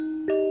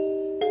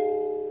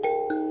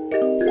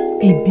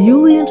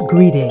Ebullient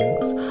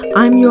greetings.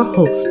 I'm your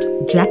host,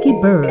 Jackie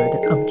Bird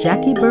of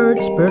Jackie Bird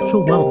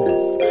Spiritual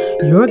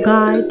Wellness, your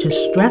guide to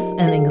stress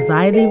and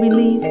anxiety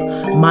relief,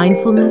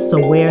 mindfulness,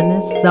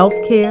 awareness,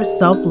 self-care,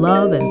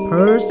 self-love, and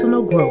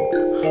personal growth.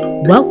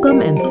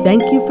 Welcome and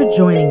thank you for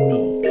joining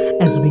me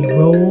as we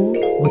roll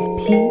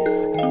with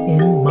peace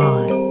in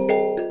mind.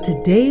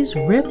 Today's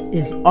riff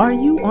is Are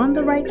You on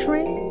the Right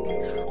Train?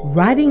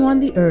 Riding on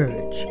the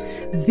Urge.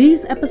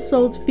 These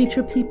episodes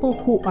feature people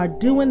who are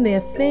doing their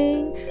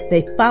thing,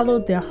 they follow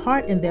their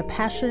heart and their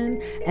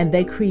passion, and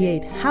they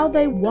create how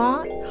they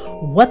want,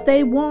 what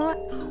they want,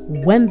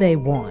 when they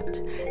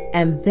want.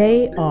 And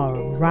they are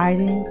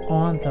riding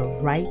on the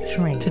right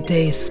train.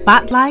 Today's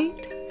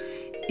spotlight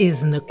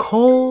is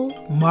Nicole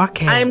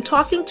Marquez. I am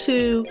talking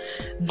to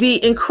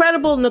the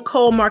incredible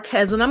Nicole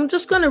Marquez, and I'm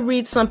just going to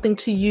read something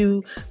to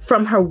you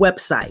from her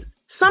website.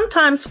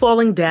 Sometimes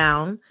falling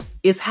down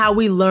is how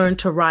we learn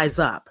to rise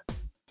up.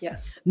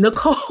 Yes.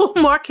 Nicole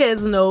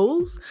Marquez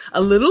knows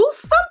a little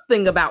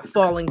something about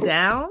falling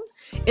down.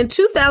 In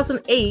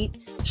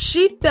 2008,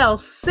 she fell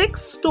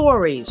 6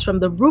 stories from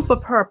the roof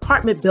of her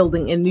apartment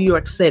building in New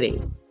York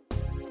City.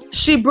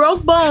 She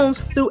broke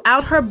bones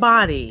throughout her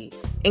body,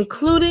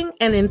 including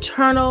an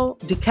internal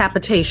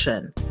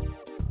decapitation.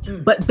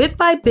 But bit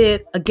by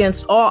bit,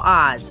 against all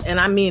odds, and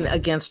I mean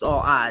against all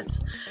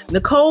odds,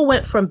 Nicole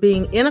went from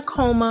being in a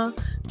coma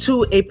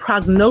to a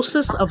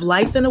prognosis of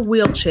life in a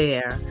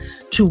wheelchair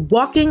to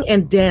walking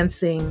and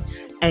dancing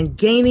and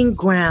gaining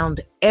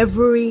ground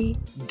every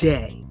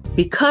day.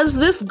 Because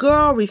this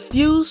girl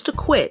refused to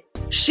quit,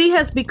 she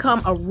has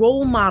become a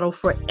role model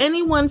for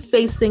anyone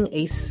facing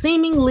a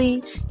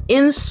seemingly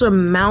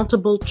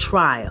insurmountable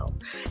trial.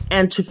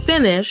 And to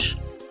finish,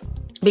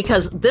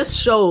 because this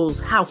shows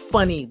how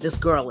funny this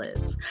girl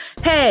is.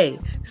 Hey,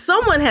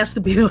 someone has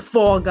to be the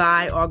fall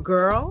guy or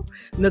girl.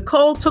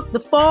 Nicole took the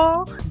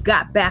fall,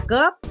 got back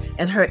up,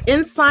 and her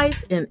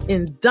insights and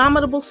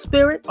indomitable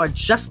spirit are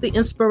just the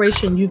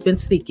inspiration you've been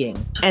seeking.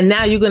 And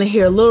now you're going to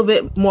hear a little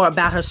bit more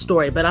about her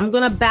story, but I'm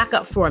going to back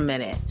up for a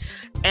minute.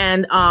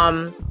 And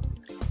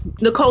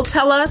Nicole,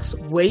 tell us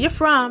where you're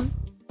from.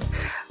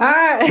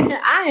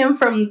 I am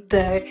from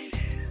the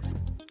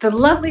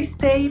lovely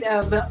state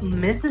of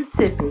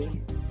Mississippi.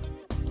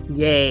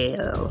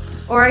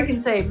 Yes. Or I can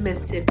say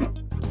Mississippi.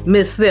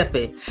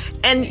 Mississippi.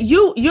 And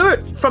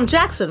you're from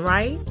Jackson,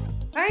 right?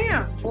 I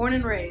am, born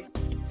and raised.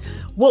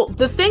 Well,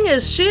 the thing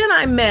is, she and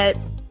I met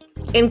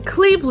in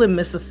Cleveland,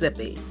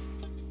 Mississippi.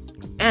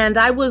 And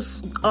I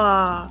was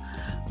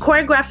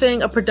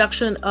choreographing a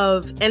production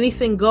of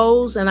Anything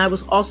Goes, and I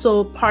was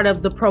also part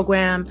of the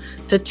program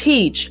to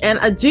teach. And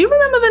do you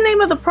remember the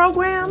name of the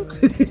program?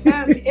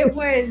 It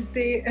was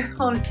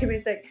hold on, give me a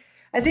sec.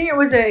 I think it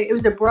was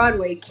a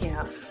Broadway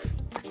camp.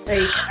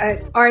 Like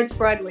arts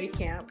Broadway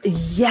camp.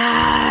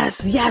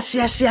 Yes.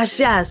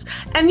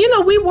 And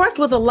we worked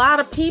with a lot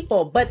of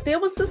people, but there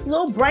was this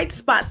little bright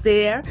spot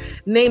there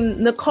named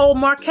Nicole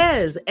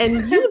Marquez.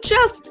 And you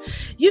just,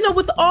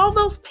 with all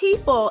those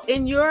people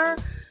in your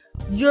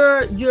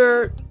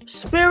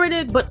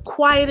spirited but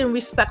quiet and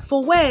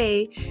respectful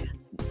way,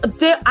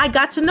 I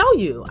got to know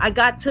you. I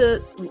got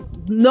to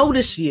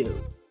notice you.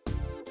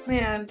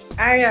 Man,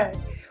 I've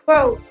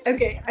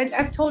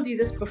told you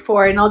this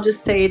before, and I'll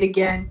just say it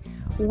again.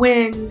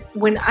 When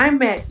I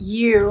met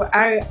you,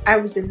 I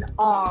was in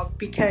awe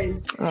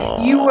because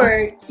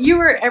Aww. you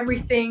were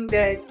everything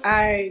that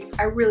I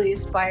really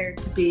aspired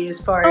to be as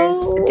far as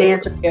a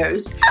dancer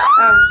goes.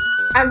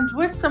 I was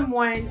with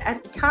someone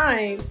at the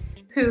time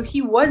who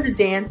he was a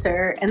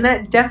dancer, and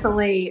that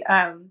definitely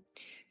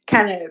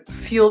kind of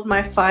fueled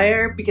my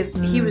fire because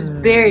he was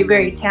very,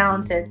 very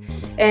talented,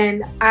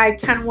 and I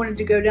kind of wanted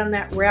to go down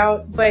that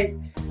route. But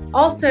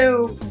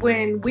also,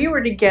 when we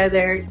were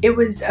together, it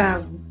was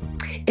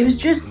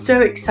just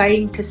so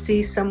exciting to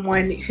see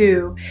someone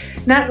who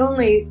not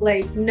only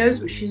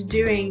knows what she's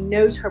doing,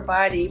 knows her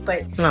body,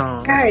 but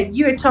Aww. God,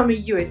 you had told me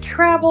you had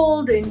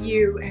traveled and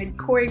you had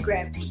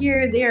choreographed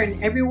here, there,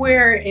 and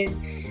everywhere, and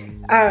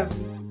I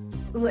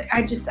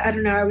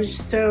don't know, I was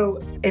just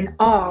so in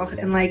awe,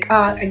 and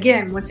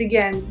once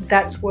again,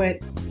 that's what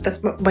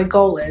my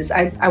goal is.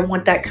 I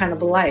want that kind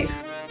of a life.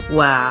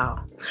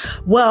 Wow.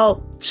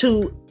 Well,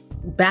 to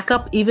back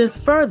up even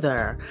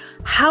further,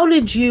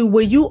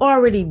 were you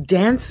already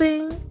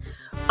dancing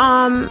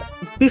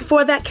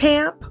before that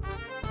camp?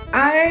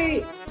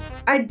 I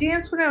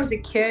danced when I was a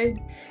kid,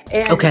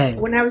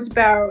 and when I was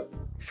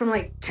from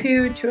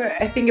 2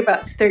 to I think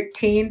about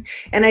 13,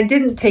 and I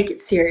didn't take it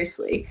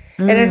seriously.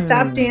 And I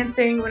stopped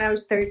dancing when I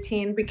was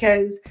 13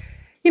 because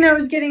I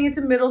was getting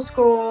into middle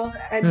school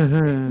at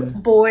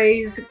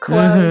boys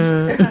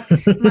clubs.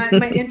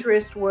 My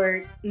interests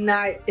were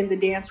not in the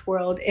dance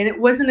world. And it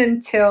wasn't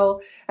until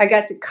I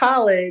got to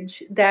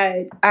college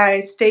that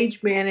I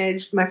stage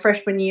managed my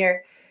freshman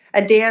year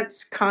a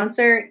dance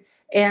concert.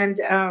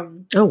 And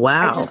oh,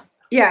 wow.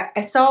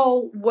 I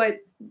saw what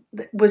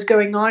was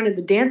going on in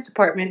the dance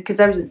department because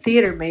I was a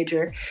theater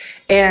major.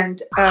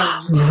 And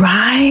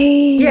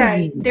right.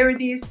 Yeah, there were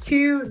these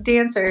 2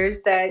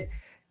 dancers that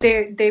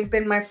they've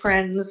been my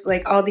friends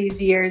like all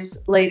these years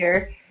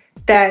later,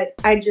 that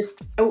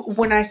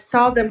when I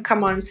saw them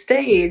come on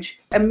stage,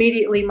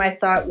 immediately my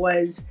thought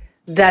was,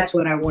 that's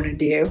what I want to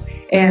do.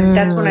 And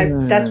that's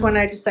when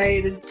I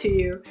decided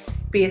to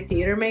be a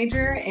theater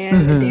major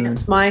and a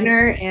dance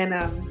minor,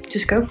 and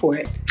just go for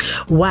it.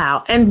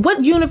 Wow. And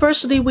what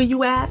university were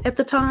you at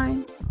the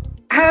time?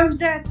 I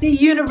was at the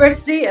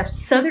University of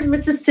Southern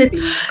Mississippi.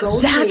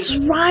 That's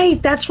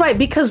right.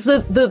 Because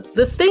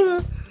the thing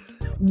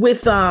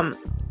with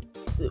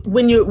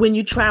when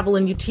you travel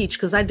and you teach,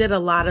 because I did a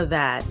lot of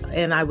that,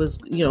 and I was,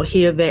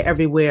 here, there,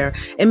 everywhere,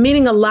 and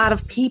meeting a lot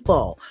of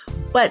people.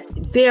 But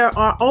there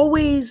are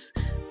always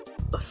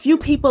a few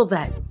people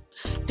that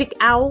stick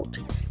out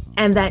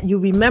and that you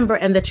remember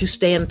and that you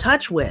stay in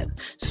touch with.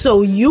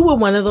 So you were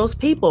one of those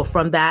people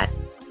from that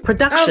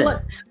production.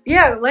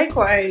 Yeah,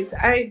 likewise.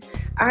 I'm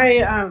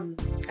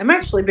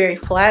actually very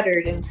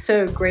flattered and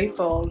so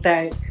grateful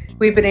that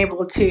we've been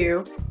able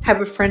to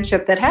have a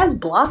friendship that has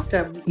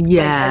blossomed as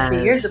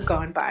the years have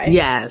gone by.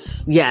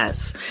 Yes.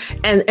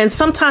 And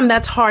sometimes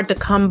that's hard to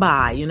come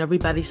by.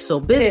 Everybody's so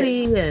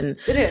busy and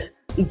it is.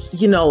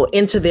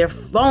 Into their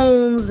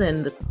phones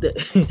and,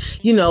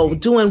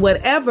 doing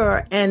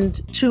whatever.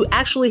 And to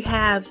actually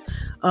have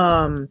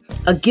a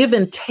give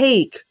and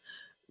take,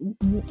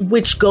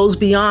 which goes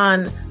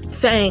beyond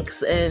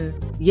thanks and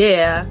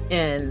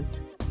and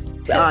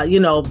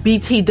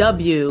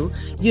BTW,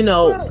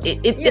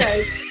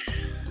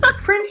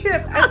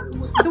 friendship.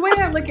 The way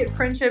I look at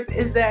friendship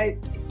is that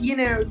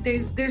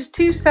there's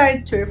two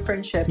sides to a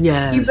friendship.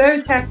 Yes. You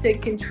both have to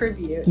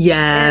contribute.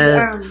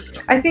 Yes.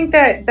 And, I think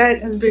that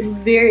has been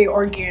very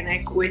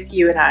organic with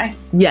you and I.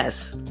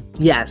 Yes.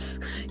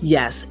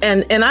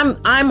 And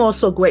I'm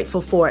also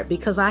grateful for it,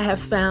 because I have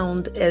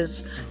found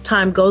as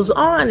time goes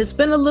on, it's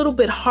been a little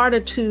bit harder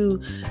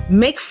to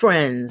make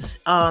friends.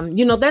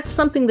 That's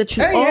something that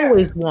you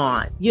always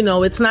want.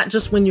 It's not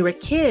just when you're a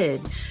kid.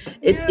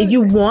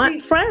 You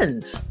want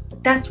friends.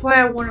 That's why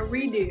I want to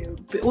redo.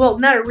 Well,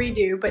 not a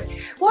redo, but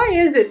why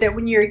is it that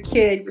when you're a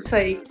kid, it's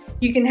like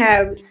you can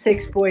have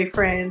 6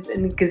 boyfriends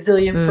and a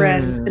gazillion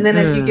friends, and then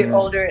as you get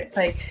older, it's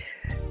like,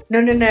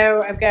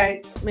 no, I've got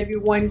maybe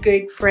one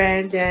good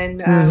friend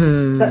and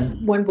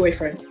one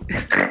boyfriend.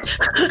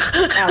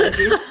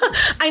 Allergies.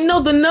 I know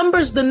the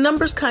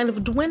numbers kind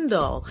of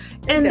dwindle,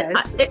 and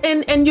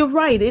and you're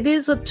right. It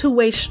is a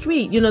two-way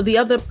street. The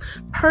other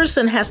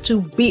person has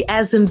to be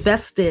as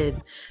invested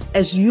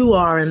as you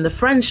are in the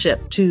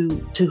friendship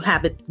to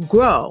have it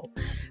grow,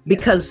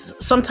 because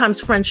sometimes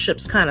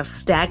friendships kind of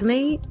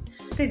stagnate.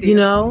 They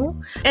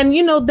do.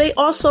 And they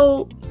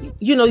also,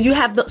 you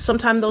have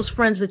sometimes those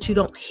friends that you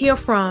don't hear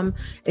from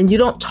and you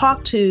don't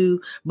talk to,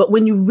 but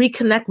when you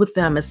reconnect with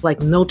them, it's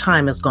like no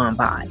time has gone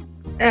by.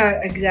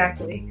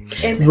 Exactly.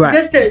 And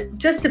right.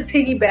 just to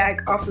piggyback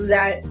off of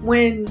that,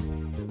 when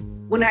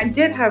I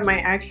did have my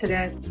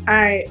accident,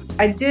 I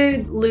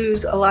did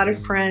lose a lot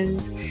of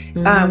friends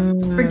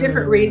for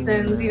different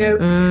reasons.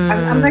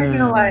 I'm not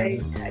gonna lie.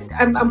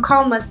 I'm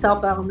calling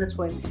myself out on this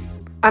one.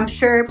 I'm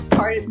sure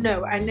I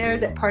know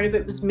that part of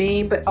it was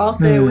me, but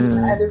also it was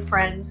my other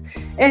friends.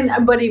 And a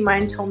buddy of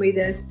mine told me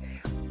this.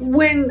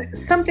 When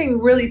something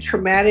really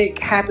traumatic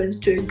happens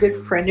to a good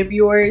friend of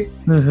yours,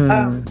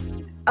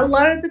 a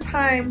lot of the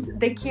times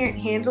they can't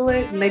handle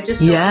it, and they just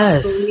don't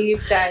want to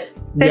believe that.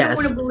 They don't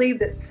want to believe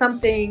that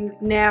something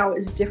now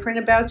is different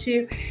about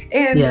you.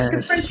 And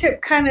the friendship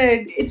how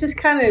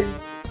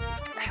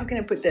can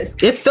I put this?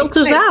 It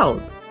filters out.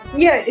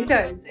 Yeah, it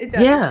does.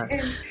 Yeah.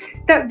 And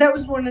that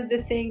was one of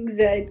the things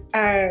that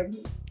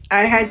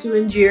I had to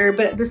endure.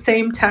 But at the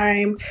same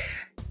time,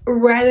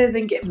 rather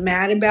than get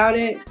mad about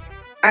it,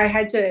 I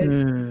had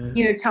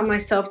to, tell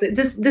myself that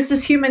this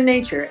is human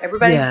nature.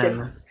 Everybody's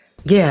different.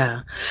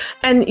 Yeah.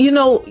 And,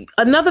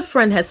 another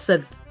friend has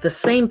said the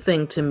same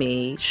thing to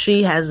me.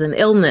 She has an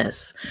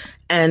illness.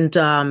 And,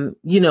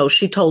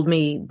 she told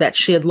me that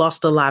she had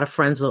lost a lot of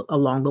friends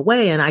along the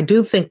way. And I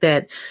do think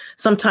that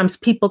sometimes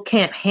people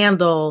can't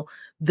handle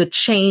the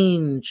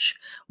change,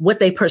 what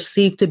they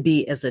perceive to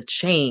be as a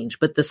change,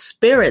 but the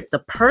spirit, the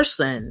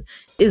person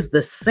is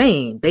the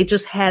same. They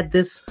just had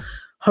this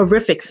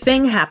horrific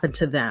thing happen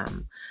to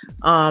them.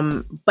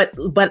 But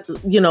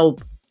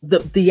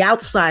the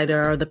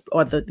outsider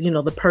or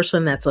the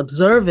person that's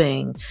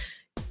observing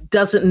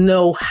doesn't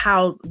know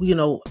how,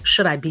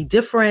 should I be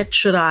different?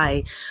 Should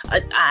I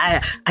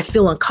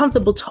feel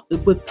uncomfortable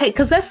with pain?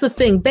 Because that's the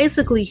thing.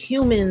 Basically,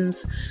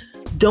 humans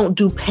don't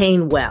do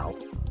pain well.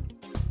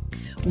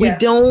 We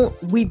don't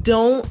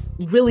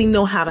really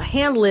know how to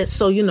handle it.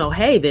 So,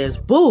 hey, there's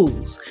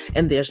booze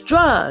and there's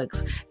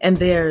drugs and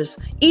there's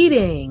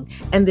eating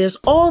and there's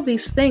all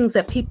these things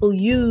that people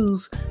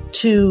use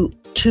to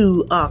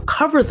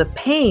cover the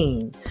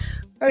pain.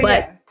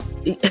 Right?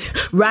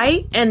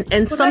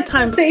 And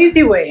sometimes that's the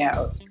easy way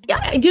out.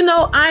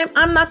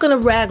 I'm not going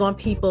to rag on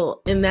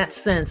people in that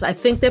sense. I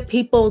think that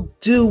people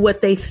do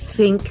what they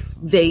think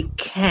they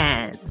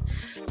can.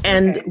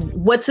 And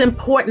what's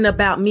important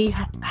about me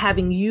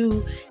having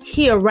you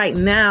here right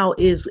now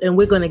is, and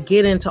we're going to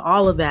get into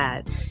all of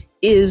that,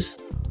 is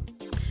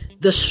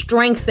the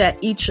strength that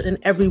each and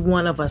every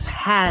one of us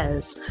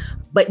has,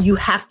 but you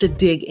have to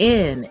dig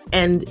in.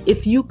 And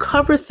if you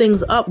cover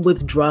things up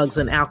with drugs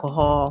and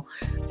alcohol,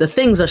 the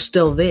things are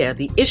still there.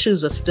 The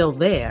issues are still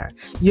there.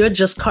 You're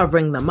just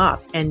covering them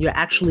up, and you're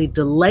actually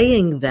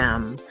delaying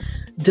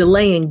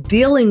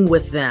dealing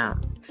with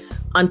them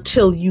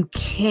until you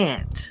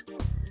can't,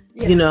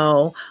 you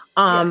know?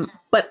 Yes.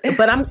 But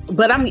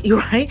you're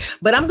right.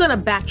 But I'm going to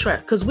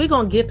backtrack because we're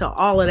going to get to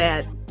all of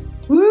that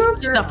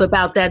stuff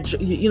about that,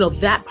 you know,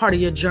 that part of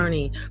your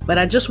journey. But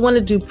I just want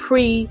to do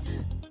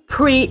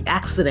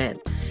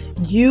pre-accident.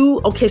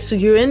 So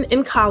you're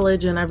in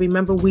college, and I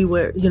remember we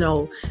were, you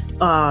know,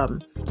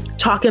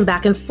 talking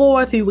back and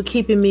forth. You were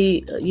keeping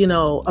me, you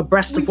know,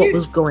 abreast of what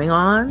was going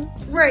on.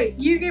 Right.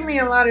 You gave me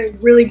a lot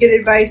of really good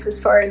advice as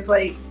far as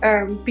like,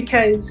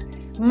 because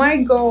my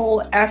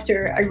goal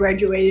after I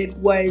graduated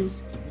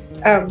was,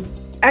 I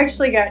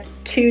actually got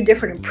 2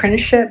 different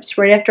apprenticeships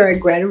right after I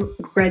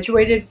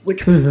graduated,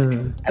 which was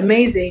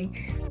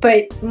amazing.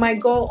 But my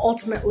goal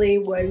ultimately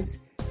was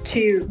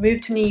to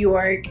move to New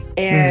York,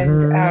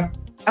 and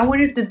I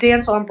wanted to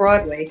dance on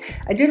Broadway.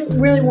 I didn't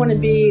really want to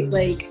be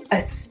like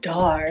a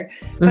star,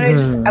 but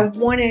I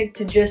wanted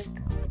to just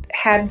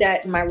have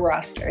that in my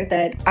roster,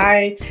 that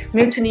I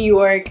moved to New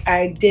York,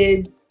 I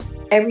did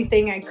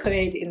everything I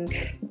could, and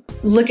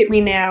look at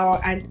me now,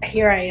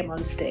 here I am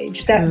on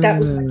stage. That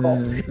was my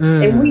goal.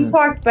 And we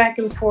talked back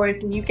and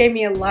forth, and you gave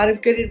me a lot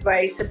of good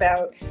advice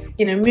about,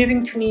 you know,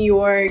 moving to New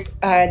York,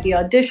 the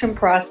audition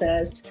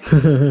process.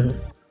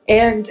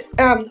 And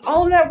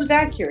all of that was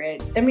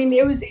accurate. I mean,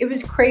 it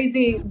was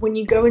crazy when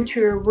you go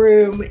into a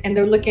room and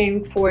they're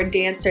looking for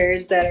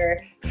dancers that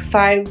are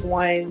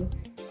 5'1",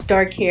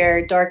 dark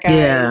hair, dark eyes.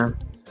 Yeah.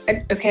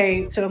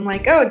 Okay, so I'm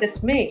like, oh,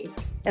 that's me.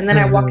 And then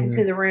I walk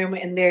into the room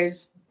and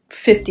there's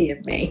 50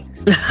 of me.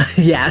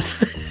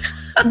 Yes.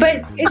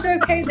 But it's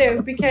okay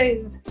though,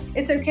 because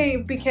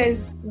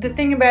the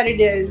thing about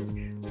it is,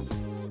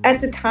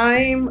 at the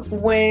time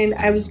when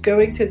I was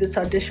going through this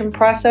audition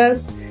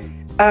process,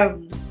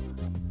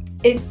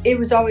 it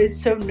was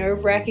always so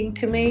nerve-wracking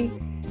to me.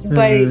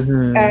 But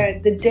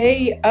the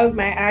day of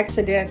my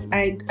accident,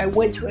 I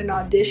went to an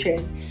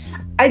audition.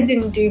 I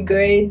didn't do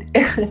good.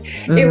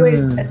 It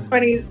was, as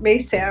funny as it may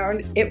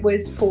sound, it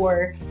was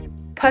for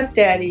Puff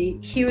Daddy.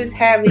 He was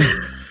having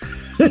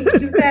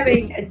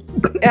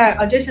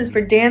auditions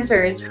for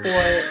dancers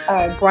for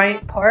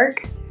Bryant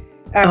Park.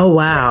 Oh,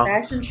 wow.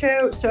 Fashion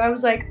show. So I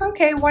was like,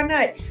 okay, why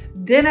not?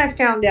 Then I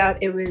found out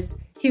he was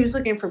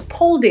looking for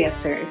pole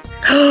dancers.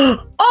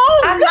 God!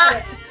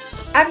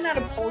 I'm not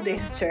a pole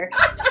dancer.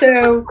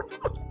 So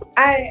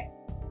I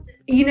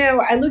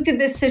looked at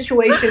this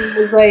situation,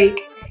 was like,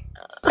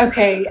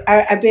 okay,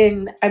 I've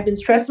been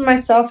stressing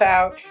myself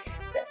out.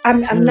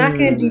 I'm not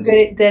going to do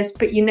good at this,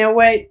 but you know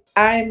what?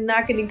 I'm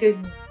not going to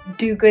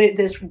do good at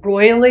this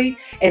royally,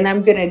 and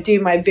I'm going to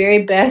do my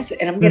very best,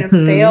 and I'm going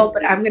to fail,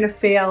 but I'm going to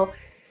fail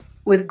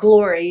with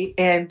glory.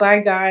 And by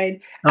God,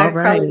 I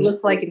probably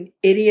look like an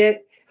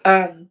idiot.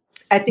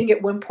 I think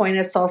at one point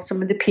I saw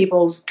some of the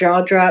people's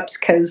jaw drops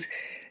because,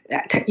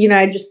 you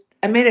know,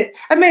 I made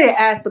an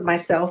ass of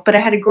myself, but I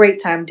had a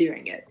great time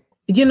doing it.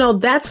 You know,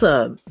 that's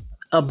a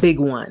big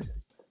one.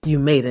 You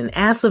made an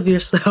ass of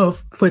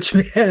yourself, but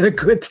you had a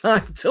good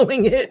time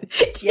doing it.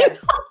 Yes. You know?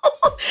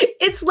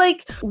 It's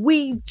like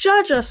we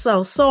judge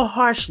ourselves so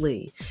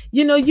harshly.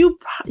 You know, you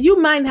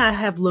might not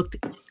have looked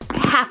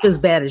half as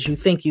bad as you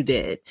think you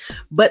did.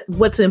 But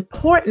what's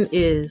important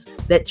is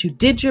that you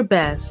did your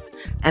best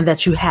and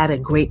that you had a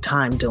great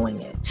time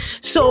doing it.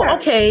 So,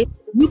 okay,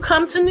 you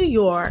come to New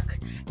York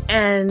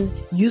and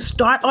you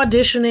start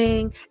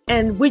auditioning.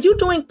 And were you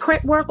doing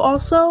print work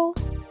also?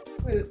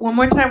 Wait, one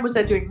more time, was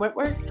I doing what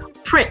work?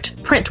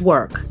 Print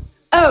work.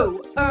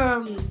 Oh,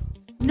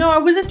 no, I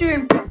wasn't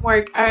doing print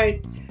work. I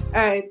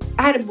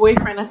had a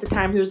boyfriend at the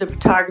time who was a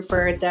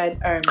photographer that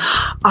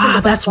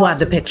that's why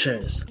the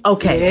pictures.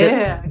 Okay.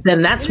 Yeah.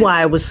 Then that's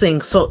why I was seeing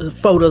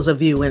photos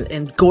of you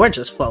and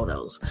gorgeous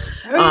photos.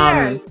 Oh,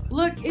 yeah.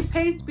 Look, it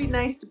pays to be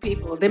nice to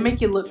people. They make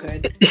you look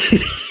good.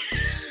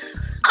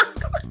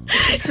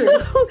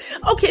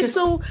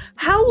 So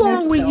how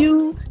long were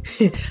you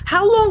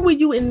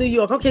in New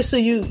York? Okay, so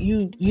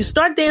you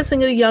start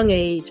dancing at a young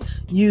age,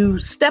 you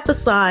step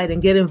aside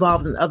and get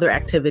involved in other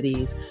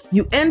activities.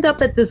 You end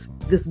up at this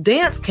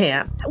dance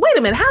camp. Wait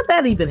a minute, how'd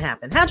that even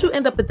happen? How'd you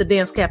end up at the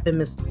dance camp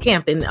in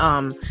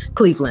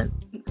Cleveland?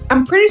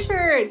 I'm pretty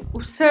sure,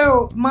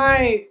 so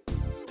my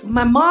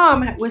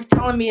mom was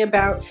telling me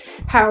about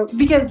how,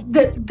 because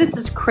this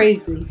is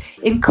crazy.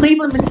 In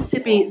Cleveland,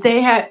 Mississippi,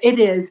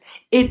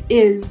 it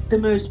is the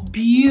most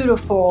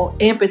beautiful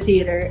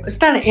amphitheater. It's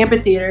not an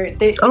amphitheater.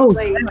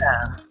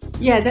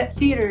 That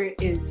theater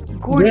is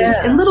gorgeous.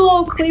 Yeah. In little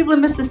old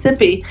Cleveland,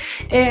 Mississippi.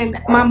 And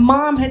my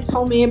mom had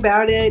told me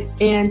about it,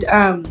 and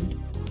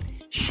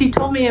she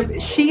told me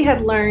she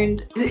had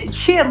learned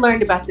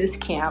about this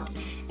camp,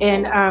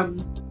 and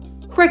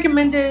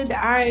recommended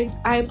I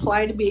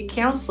apply to be a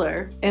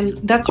counselor, and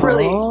that's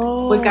really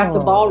what got the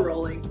ball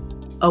rolling.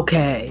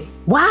 Okay.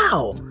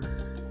 Wow.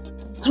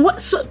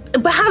 But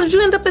how did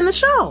you end up in the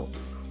show?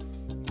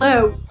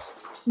 Oh,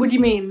 what do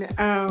you mean?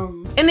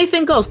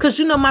 Anything goes, because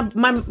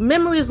my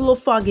memory is a little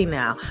foggy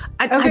now.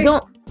 I Okay.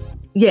 don't.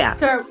 Yeah.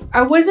 So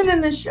I wasn't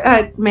in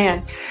the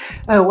man.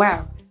 Oh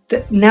wow.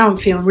 Now I'm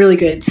feeling really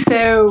good.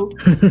 So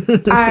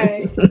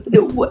I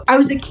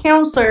was a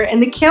counselor,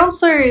 and the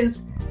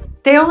counselors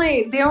they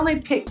only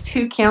pick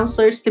 2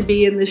 counselors to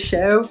be in the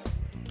show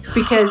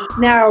because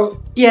now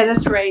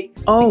that's right.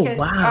 Oh because,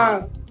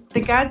 wow.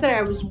 The guy that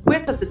I was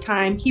with at the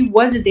time, he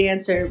was a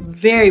dancer,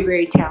 very,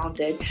 very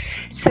talented.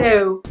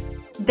 So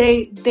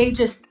they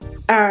just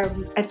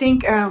I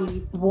think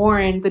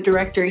Warren, the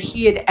director,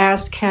 he had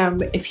asked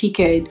him if he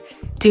could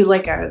do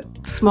like a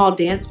small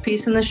dance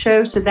piece in the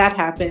show. So that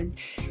happened.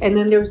 And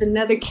then there was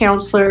another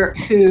counselor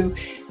who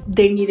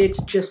they needed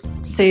to just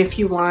say a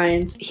few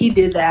lines. He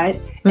did that.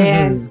 Mm-hmm.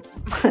 And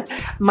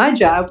my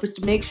job was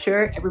to make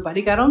sure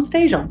everybody got on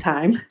stage on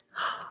time.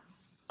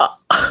 But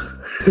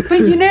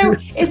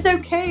it's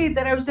okay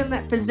that I was in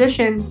that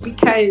position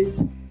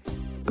because,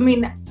 I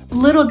mean,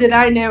 little did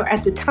I know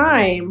at the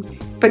time,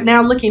 but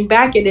now looking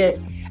back at it,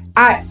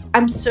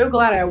 I'm so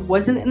glad I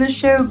wasn't in the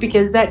show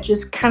because that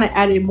just kind of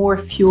added more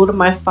fuel to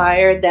my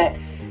fire that,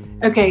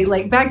 okay,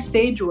 like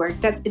backstage work,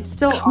 that it's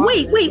still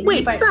awesome.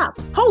 Wait, stop.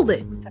 Hold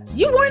it.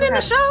 You weren't in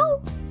the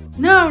show?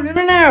 No.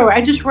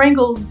 I just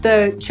wrangled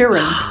the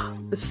children.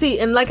 See,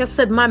 and like I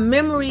said, my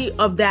memory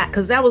of that,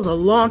 because that was a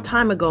long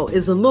time ago,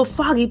 is a little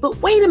foggy.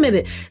 But wait a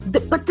minute.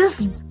 But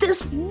this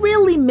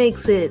really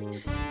makes it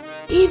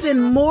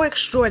even more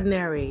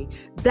extraordinary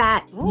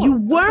that you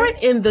weren't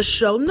in the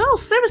show. No,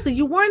 seriously,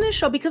 you weren't in the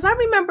show because I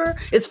remember,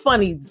 it's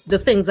funny, the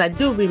things I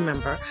do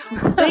remember.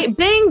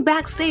 Being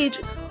backstage,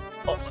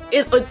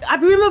 I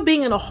remember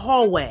being in a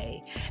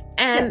hallway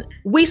and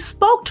we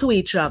spoke to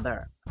each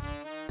other.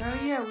 Oh,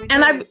 yeah, we did.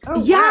 And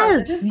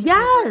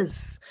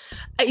yes.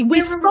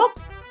 We spoke.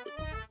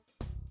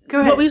 Go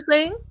ahead. What were you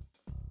saying?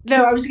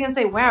 No, I was going to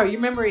say, wow,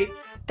 your memory,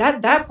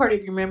 that part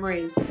of your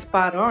memory is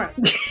spot on.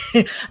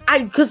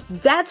 Because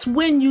that's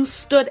when you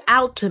stood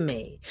out to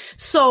me.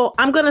 So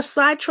I'm going to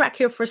sidetrack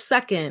here for a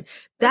second.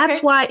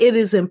 That's why it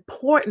is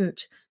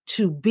important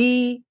to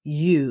be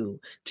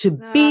you, to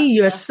be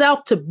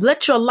yourself, to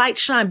let your light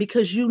shine,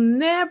 because you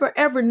never,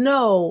 ever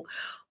know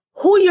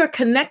who you're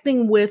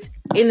connecting with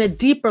in a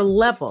deeper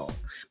level.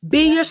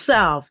 Be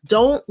yourself.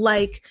 Don't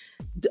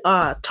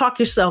talk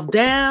yourself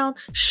down.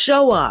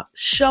 Show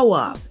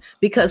up.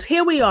 Because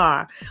here we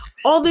are.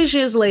 All these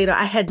years later,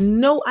 I had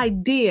no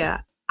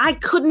idea. I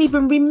couldn't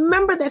even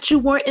remember that you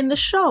weren't in the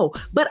show,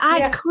 but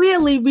I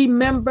clearly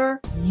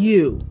remember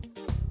you.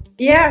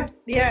 Yeah.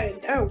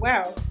 Oh,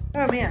 wow.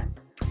 Oh, man.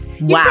 Wow.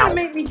 You're trying to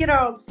make me get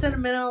all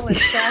sentimental and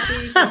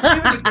sappy.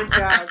 You're doing a good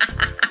job.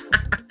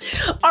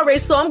 All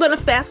right, so I'm going to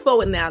fast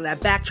forward now, that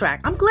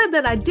backtrack. I'm glad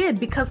that I did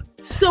because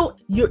so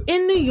you're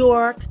in New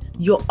York,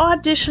 you're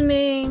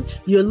auditioning,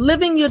 you're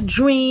living your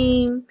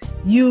dream.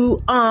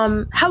 You,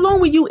 how long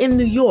were you in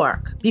New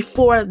York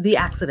before the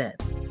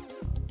accident?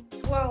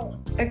 Well,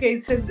 okay,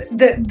 so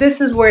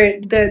this is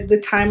where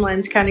the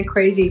timeline's kind of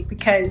crazy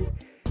because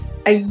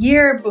a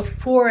year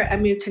before I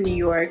moved to New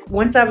York,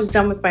 once I was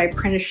done with my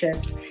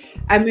apprenticeships,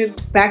 I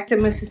moved back to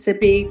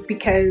Mississippi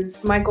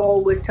because my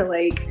goal was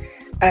to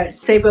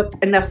save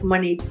up enough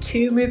money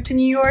to move to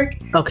New York.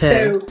 Okay.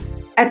 So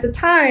at the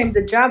time,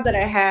 the job that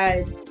I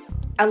had,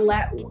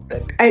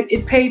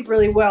 it paid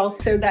really well.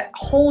 So that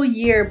whole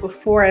year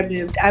before I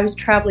moved, I was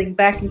traveling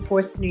back and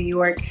forth to New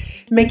York,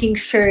 making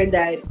sure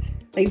that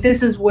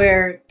this is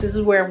where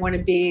I want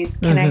to be.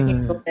 Can I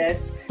handle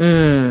this?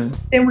 Then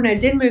when I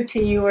did move to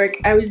New York,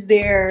 I was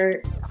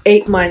there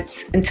 8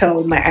 months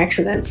until my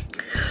accident.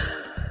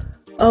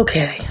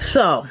 Okay,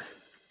 so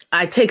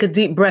I take a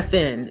deep breath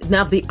in.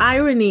 Now, the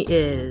irony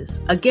is,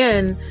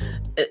 again,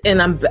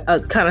 and I'm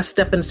kind of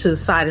stepping to the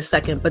side a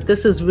second, but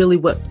this is really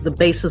what the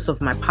basis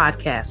of my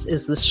podcast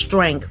is, the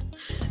strength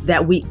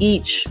that we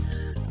each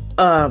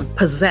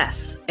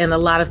possess. And a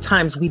lot of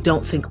times we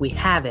don't think we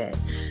have it.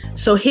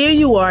 So here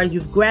you are,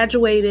 you've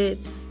graduated,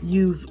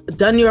 you've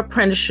done your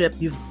apprenticeship,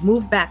 you've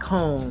moved back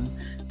home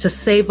to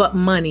save up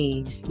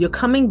money. You're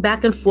coming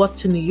back and forth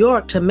to New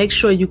York to make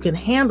sure you can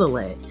handle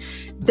it.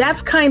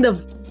 That's kind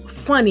of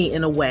funny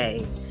in a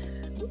way,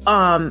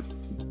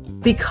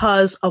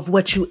 because of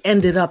what you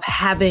ended up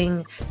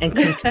having and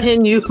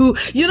continue.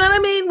 You know what I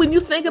mean? When you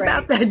think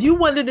about that, you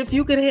wondered if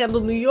you could handle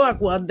New York.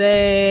 Well,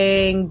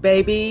 dang,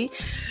 baby.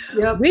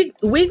 Yep.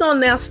 We gonna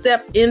now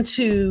step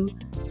into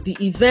the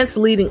events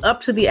leading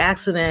up to the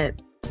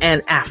accident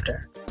and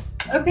after.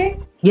 Okay.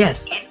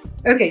 Yes.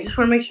 Okay, just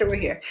want to make sure we're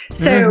here.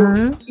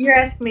 So you're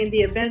asking me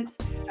the events.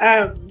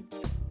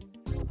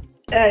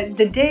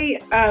 The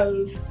day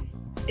of.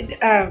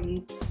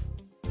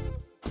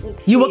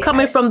 You were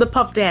coming from the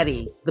Puff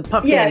Daddy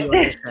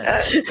audition.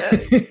 I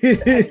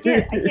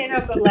can't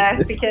help but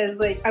laugh because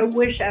I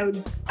wish I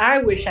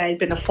had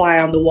been a fly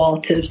on the wall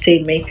to have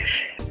seen me.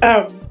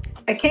 I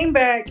came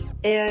back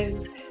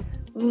and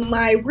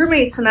my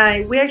roommates and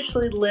I, we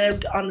actually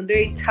lived on the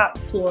very top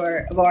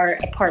floor of our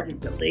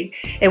apartment building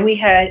and we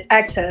had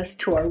access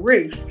to our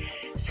roof.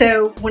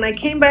 So when I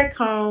came back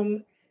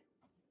home,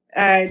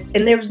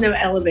 And there was no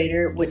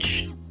elevator,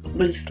 which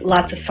was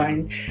lots of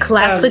fun.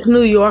 Classic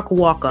New York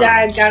walk up. Yeah,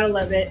 I gotta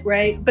love it,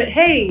 right? But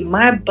hey,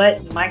 my butt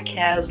and my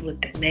calves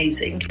looked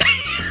amazing.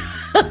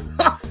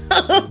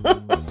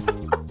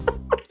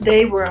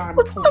 They were on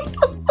point.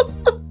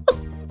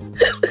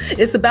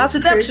 It's about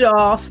steps,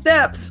 y'all.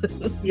 Steps.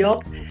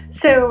 Yup.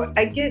 So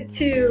I get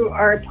to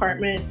our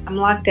apartment. I'm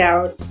locked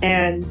out,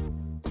 and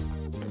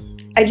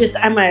I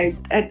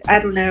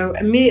don't know.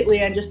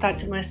 Immediately, I just thought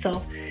to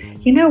myself,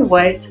 you know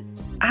what?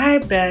 I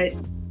bet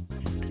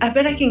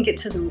I can get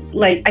to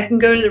I can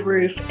go to the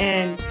roof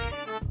and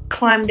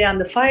climb down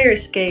the fire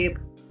escape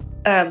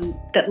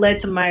that led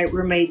to my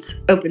roommate's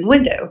open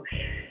window.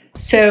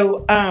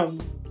 So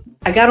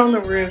I got on the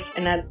roof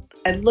and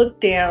I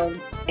looked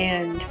down,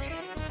 and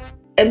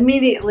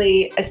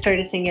immediately I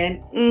started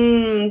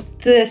thinking,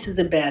 this is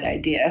a bad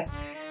idea.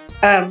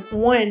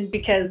 One,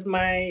 because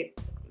my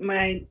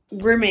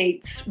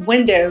roommate's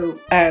window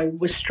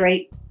was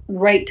straight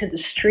right to the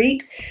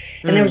street,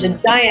 and there was a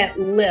giant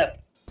lip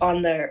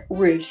on the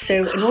roof.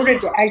 So in order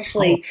to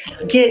actually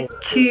get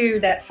to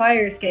that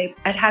fire escape,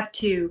 I'd have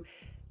to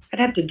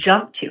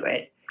jump to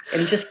it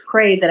and just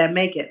pray that I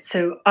make it.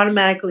 So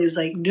automatically it was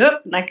like,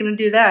 nope, not going to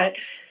do that.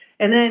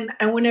 And then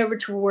I went over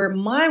to where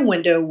my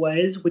window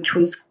was, which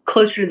was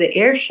closer to the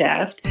air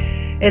shaft.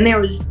 And there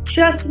was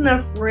just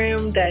enough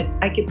room that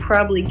I could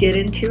probably get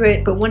into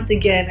it. But once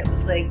again, it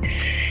was like,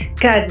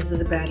 God, this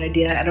is a bad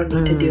idea. I don't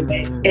need to do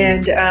it.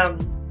 And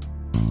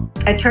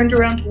I turned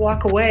around to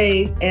walk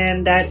away,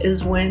 and that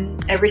is when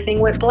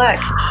everything went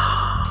black.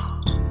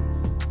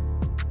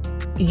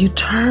 You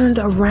turned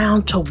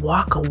around to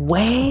walk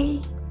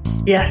away?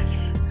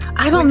 Yes.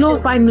 I don't know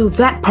if I knew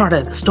that part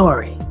of the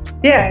story.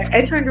 Yeah,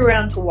 I turned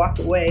around to walk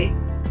away,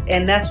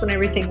 and that's when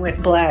everything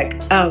went black.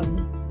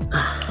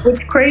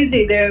 What's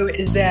crazy though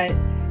is that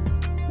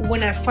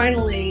when I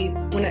finally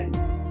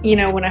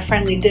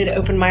did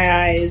open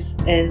my eyes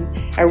and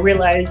I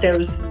realized I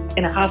was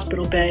in a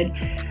hospital bed,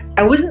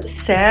 I wasn't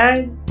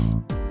sad.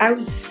 I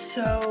was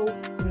so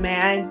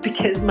mad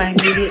because my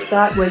immediate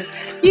thought was,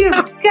 "You've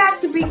got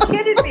to be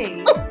kidding me!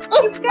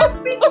 You've got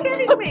to be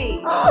kidding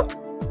me!"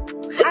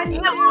 I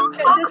knew that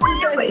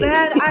this was a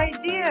bad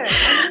idea.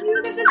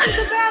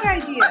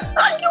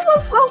 You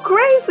were so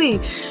crazy. I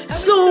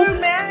was so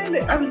mad.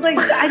 I was like,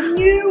 I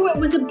knew it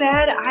was a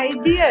bad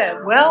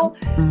idea. Well,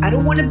 I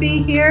don't want to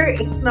be here.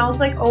 It smells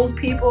like old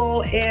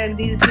people, and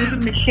these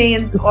beeping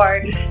machines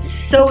are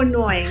so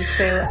annoying.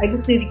 So I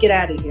just need to get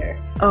out of here.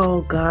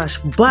 Oh gosh,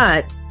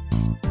 but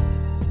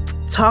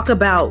talk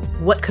about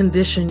what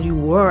condition you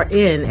were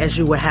in as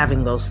you were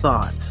having those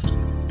thoughts.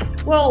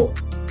 Well,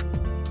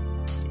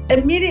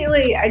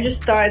 immediately I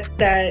just thought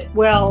that,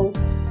 well,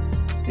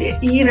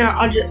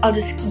 I'll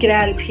just get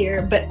out of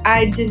here. But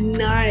I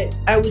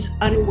was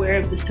unaware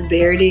of the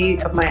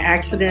severity of my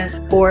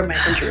accident or my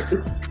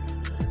injuries.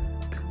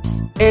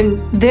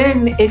 And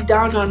then it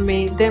dawned on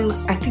me, then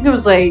I think it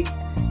was like,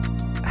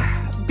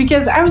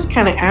 because I was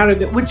kind of out of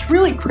it. What's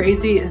really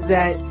crazy is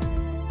that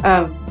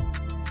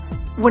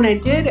when I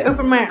did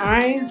open my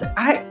eyes,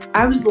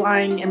 I was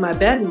lying in my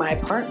bed in my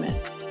apartment.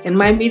 And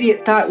my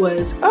immediate thought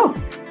was, oh,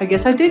 I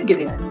guess I did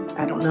get in.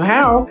 I don't know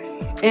how.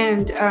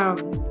 And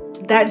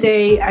that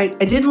day, I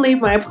didn't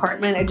leave my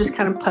apartment. I just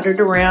kind of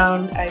puttered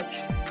around. I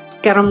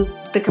got on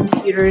the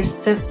computer,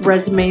 sent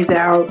resumes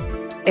out,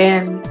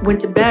 and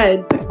went to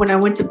bed. But when I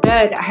went to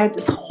bed, I had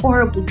this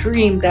horrible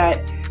dream that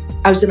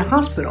I was in a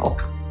hospital.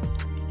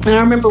 And I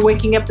remember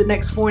waking up the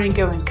next morning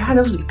going, God,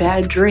 that was a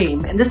bad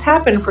dream. And this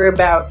happened for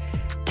about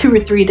 2 or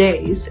 3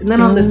 days. And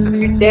then on the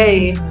third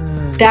day,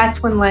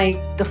 that's when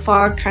the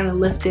fog kind of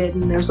lifted,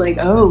 and there's like,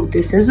 oh,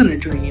 this isn't a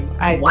dream.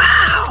 I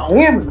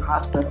am in the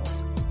hospital.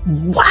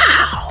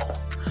 Wow.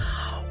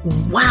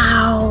 Crazy,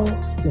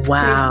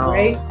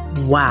 right?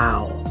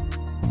 Wow.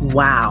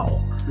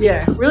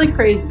 Yeah, really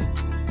crazy.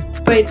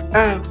 But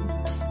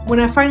when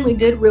I finally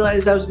did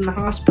realize I was in the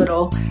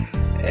hospital,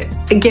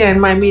 again,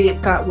 my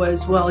immediate thought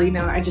was, well,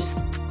 I just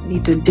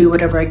need to do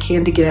whatever I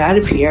can to get out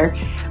of here.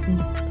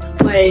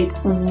 But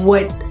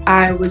what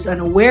I was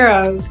unaware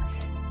of,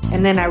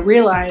 and then I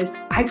realized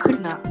I could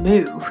not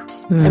move.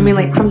 I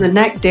mean, from the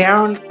neck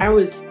down, I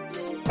was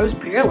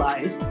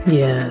paralyzed.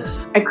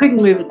 Yes. I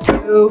couldn't move a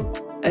toe,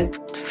 a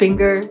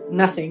finger,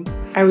 nothing.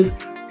 I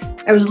was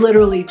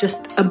literally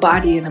just a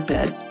body in a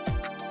bed.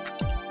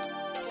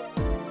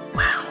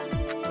 Wow.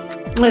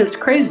 It's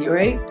crazy,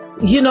 right?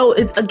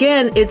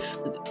 It's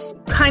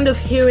kind of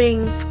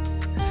hearing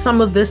some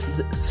of this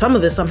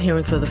I'm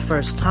hearing for the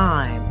first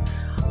time.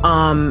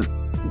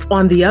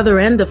 On the other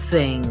end of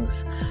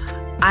things,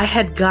 I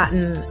had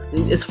gotten,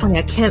 it's funny,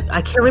 I can't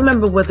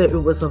remember whether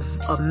it was a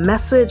phone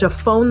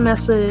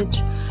message,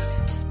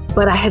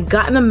 but I had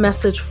gotten a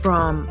message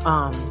from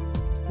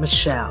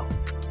Michelle.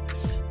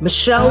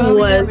 Michelle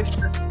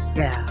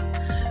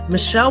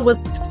Michelle was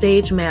the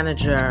stage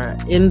manager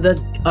in the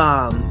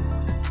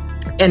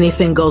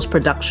Anything Goes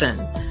production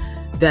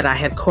that I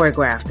had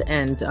choreographed,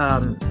 and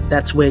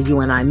that's where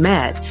you and I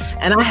met.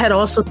 And I had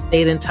also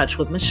stayed in touch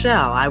with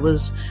Michelle. I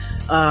was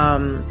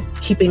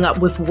keeping up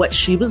with what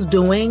she was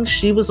doing.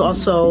 She was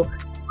also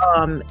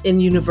in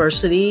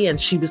university,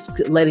 and she was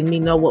letting me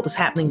know what was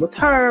happening with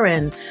her.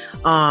 And,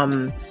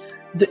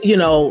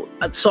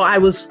 so I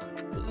was,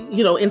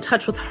 in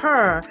touch with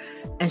her,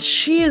 and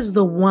she is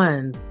the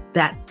one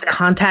that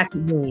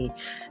contacted me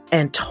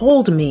and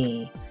told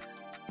me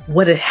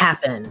what had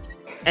happened.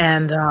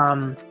 And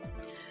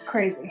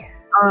crazy.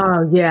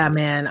 Oh yeah,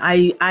 man.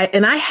 I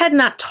had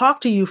not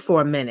talked to you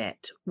for a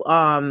minute.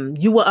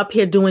 You were up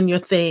here doing your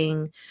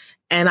thing,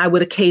 and I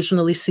would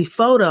occasionally see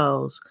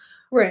photos.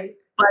 Right.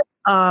 But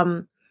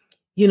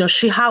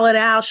she hollered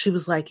out. She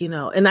was like,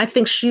 and I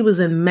think she was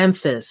in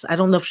Memphis. I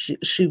don't know if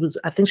she was.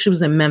 I think she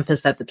was in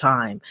Memphis at the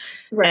time.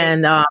 Right.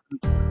 And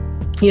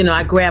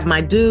I grabbed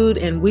my dude,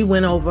 and we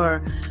went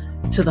over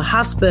to the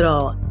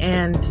hospital,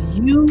 and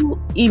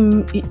you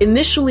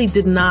initially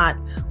did not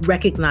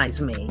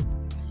recognize me,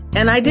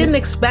 and I didn't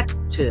expect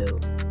you to.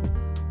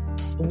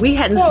 We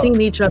hadn't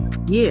seen each other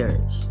in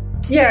years.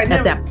 Yeah,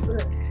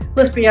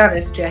 let's be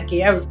honest,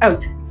 Jackie. I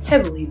was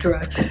heavily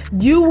drugged.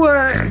 You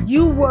were,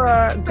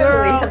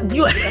 girl.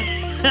 You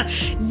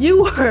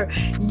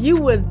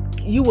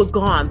were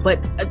gone.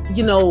 But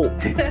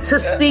to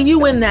see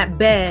you in that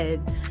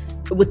bed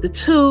with the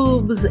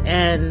tubes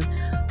and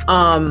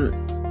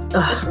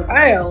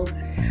wild.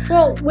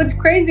 Well, what's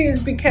crazy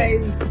is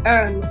because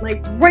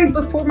right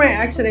before my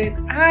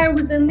accident, I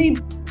was in the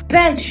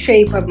best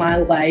shape of my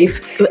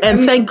life, and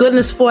thank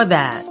goodness for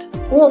that.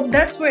 Well,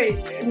 that's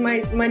what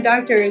my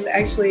doctor is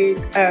actually.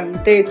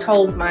 They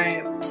told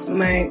my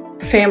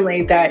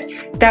family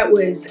that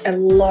was a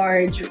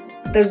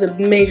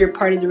major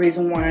part of the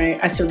reason why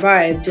I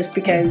survived, just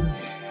because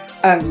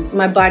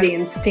my body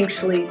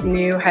instinctually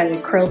knew how to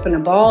curl up in a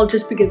ball,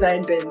 just because I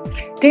had been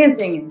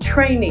dancing and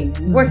training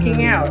and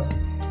working out.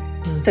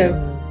 So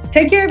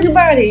take care of your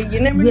body.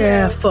 You never know.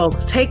 Yeah,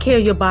 folks, take care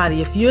of your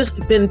body. If you've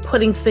been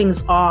putting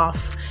things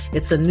off,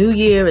 it's a new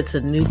year, it's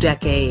a new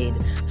decade.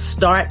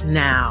 Start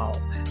now.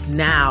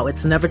 Now.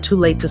 It's never too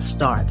late to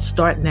start.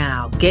 Start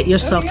now. Get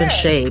yourself in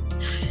shape.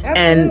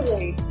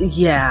 Absolutely.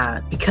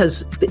 And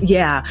because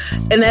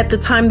and at the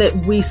time that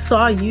we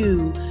saw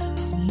you,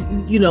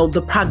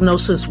 the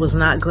prognosis was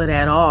not good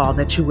at all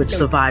that you would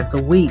survive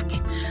the week.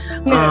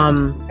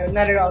 No,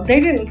 not at all. They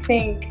didn't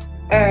think,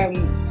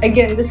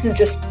 again, this is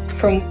just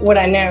from what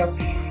I know,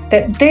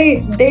 that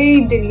they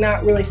did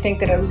not really think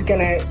that I was going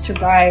to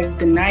survive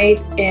the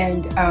night.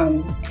 And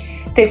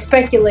they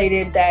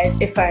speculated that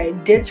if I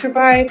did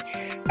survive,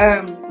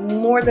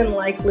 more than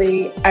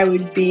likely I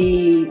would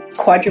be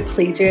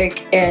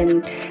quadriplegic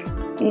and,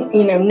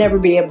 never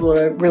be able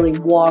to really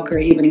walk or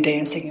even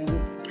dance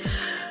again.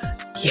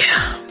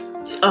 Yeah.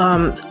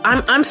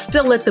 I'm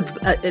still at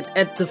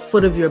the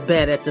foot of your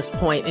bed at this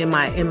point in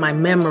my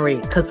memory,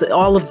 because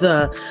all of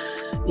the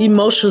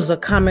emotions are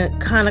coming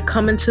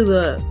to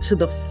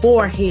the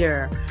fore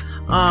here.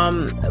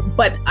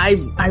 But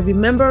I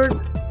remember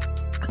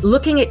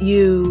looking at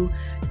you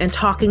and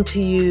talking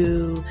to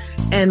you,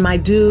 and my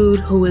dude,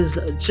 who is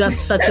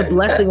just such a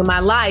blessing in my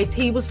life,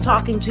 he was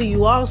talking to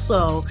you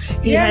also.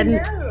 He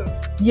hadn't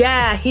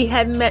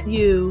met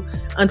you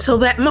until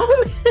that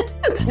moment.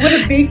 What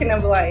a beacon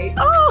of light.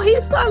 Oh,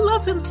 I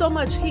love him so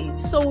much. He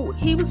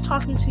was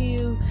talking to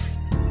you,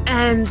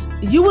 and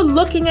you were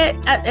looking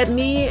at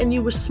me, and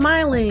you were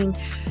smiling.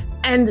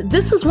 And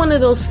this is one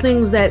of those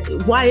things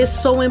why it's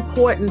so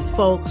important,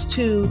 folks,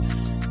 to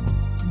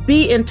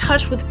be in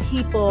touch with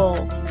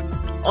people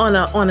on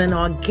an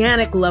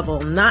organic level,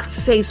 not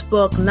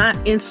Facebook, not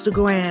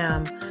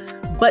Instagram,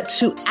 but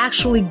to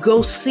actually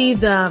go see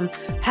them,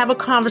 have a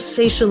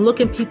conversation, look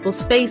in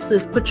people's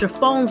faces, put your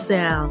phones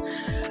down.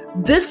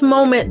 This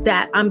moment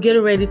that I'm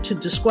getting ready to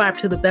describe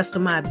to the best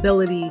of my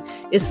ability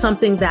is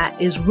something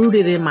that is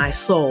rooted in my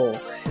soul.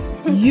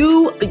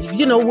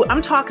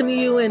 I'm talking to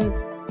you, and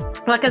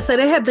like I said,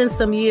 it had been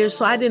some years,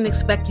 so I didn't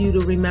expect you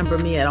to remember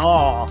me at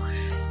all.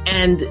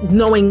 And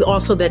knowing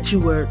also that you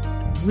were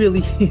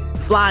really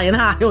flying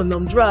high on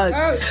them drugs.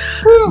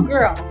 Oh,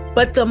 girl.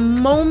 But the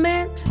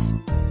moment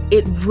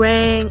it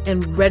rang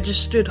and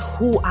registered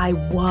who I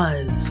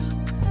was,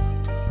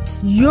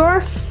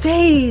 your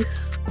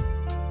face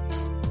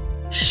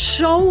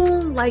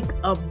shone like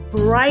a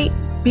bright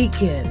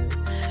beacon.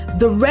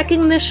 The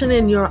recognition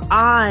in your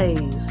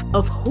eyes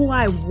of who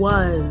I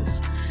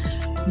was,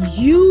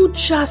 you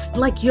just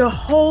like the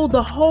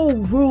whole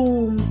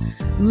room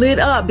lit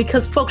up,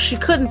 because folks, she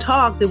couldn't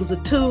talk. There was a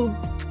tube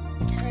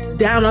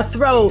down her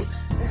throat,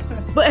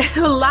 but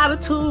a lot of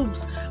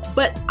tubes,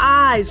 but your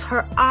eyes,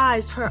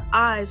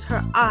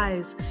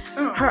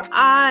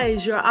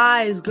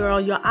 girl,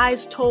 your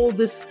eyes told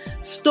this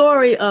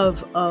story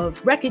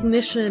of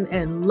recognition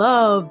and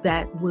love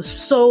that was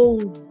so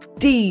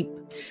deep.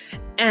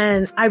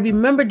 And I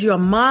remembered your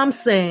mom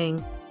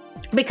saying,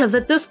 because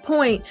at this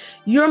point,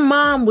 your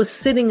mom was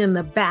sitting in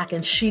the back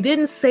and she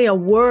didn't say a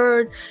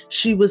word.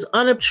 She was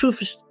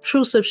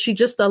unobtrusive. She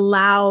just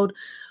allowed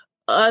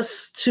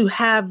us to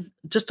have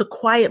just a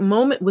quiet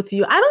moment with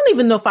you. I don't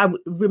even know if I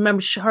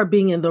remember her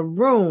being in the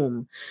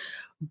room,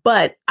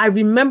 but I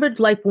remembered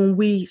like when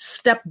we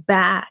stepped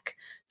back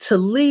to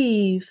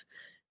leave,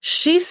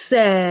 she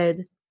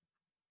said,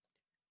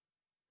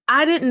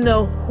 I didn't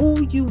know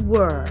who you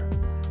were,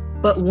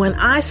 but when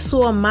I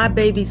saw my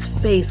baby's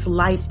face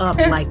light up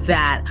like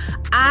that,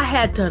 I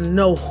had to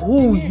know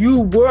who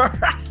you were.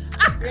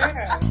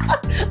 Yeah.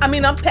 I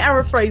mean, I'm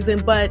paraphrasing,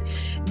 but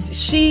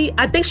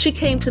I think she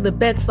came to the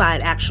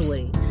bedside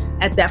actually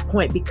at that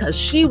point, because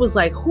she was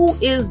like, who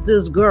is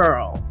this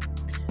girl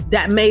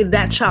that made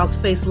that child's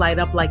face light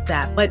up like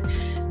that? But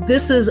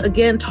this is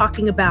again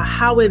talking about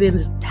how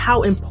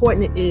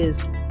important it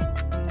is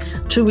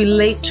to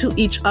relate to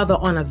each other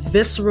on a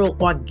visceral,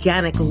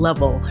 organic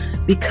level,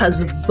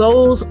 because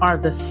those are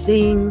the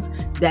things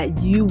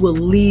that you will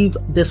leave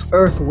this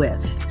earth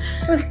with.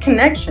 Those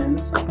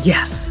connections.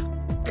 Yes.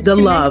 The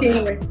love.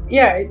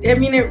 Yeah, I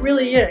mean, it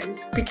really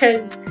is,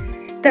 because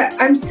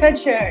I'm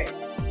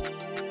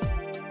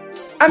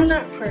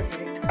not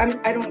perfect.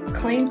 I don't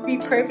claim to be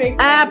perfect.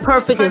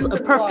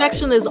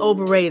 Perfection is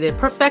overrated.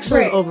 Perfection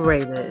is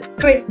overrated.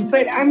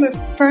 But I'm a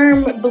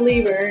firm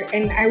believer,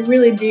 and I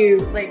really do,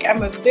 like,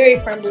 I'm a very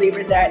firm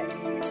believer that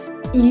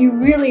you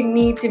really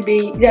need to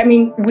be, I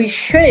mean, we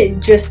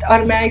should just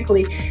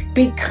automatically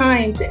be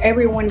kind to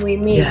everyone we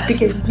meet,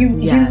 because you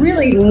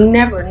really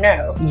never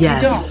know.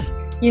 Yes.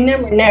 You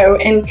never know.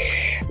 And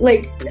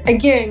like,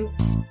 again,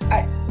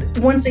 I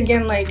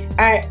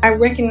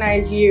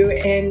recognize you,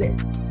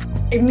 and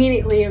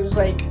immediately it was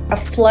like a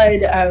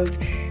flood of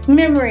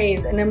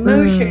memories and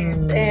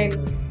emotions.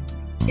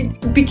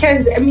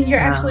 Because, I mean, you're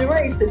absolutely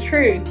right, it's the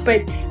truth.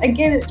 But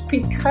again, it's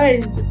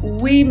because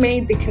we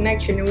made the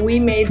connection and we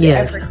made the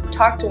effort to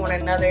talk to one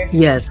another.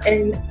 Yes.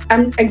 And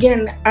I'm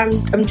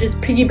just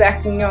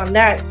piggybacking on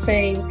that,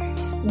 saying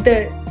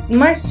that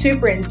my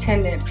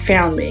superintendent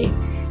found me,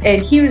 and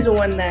he was the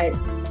one that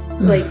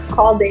like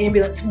called the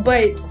ambulance.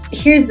 But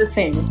here's the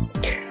thing.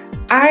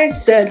 I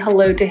said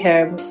hello to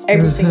him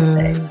every single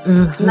day.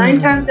 9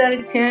 times out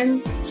of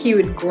 10, he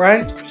would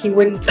grunt. He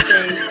wouldn't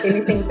say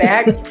anything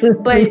back.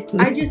 But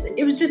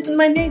it was just in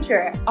my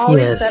nature. I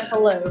always said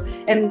hello.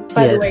 And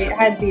by the way, I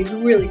had these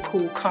really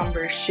cool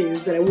Converse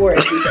shoes that I wore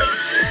every day.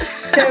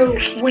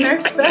 So when I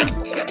fell,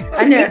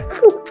 I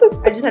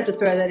know, I just have to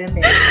throw that in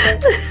there.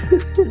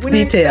 But when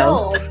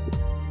Details.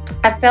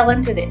 I fell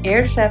into the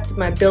air shaft of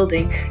my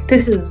building.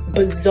 This is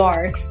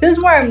bizarre. This is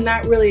why I'm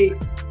not really...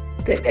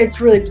 It's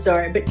really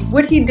bizarre. But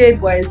what he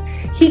did was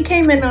he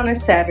came in on a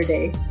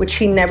Saturday, which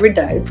he never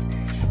does,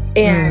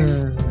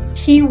 and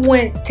he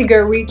went to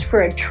go reach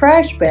for a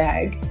trash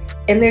bag,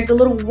 and there's a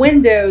little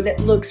window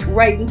that looks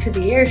right into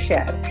the air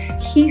shaft.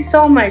 He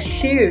saw my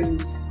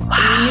shoes, and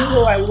he knew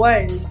who I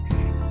was,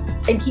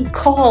 and he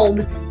called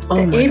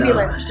the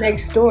ambulance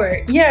next door.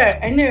 Yeah,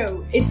 I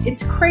know.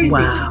 It's crazy.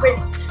 Wow.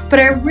 But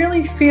I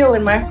really feel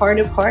in my heart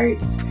of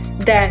hearts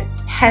that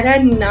had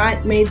I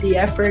not made the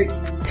effort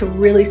to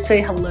really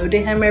say hello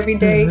to him every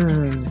day,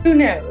 who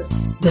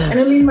knows? Yes. And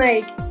I mean,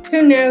 like,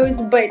 who knows?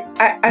 But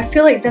I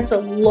feel like that's a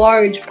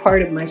large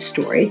part of my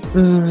story.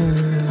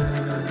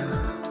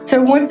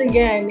 So once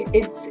again,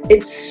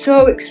 it's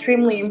so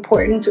extremely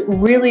important to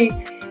really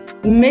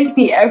make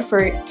the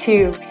effort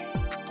to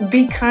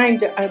be kind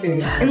to others.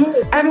 Yes. And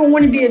look, I don't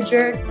want to be a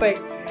jerk,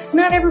 but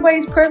not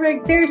everybody's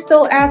perfect. There's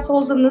still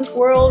assholes in this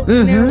world,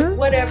 you know,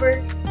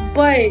 whatever.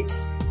 But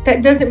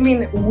that doesn't mean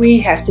that we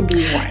have to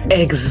be one.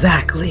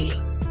 Exactly.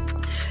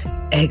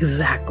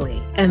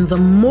 And the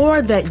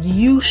more that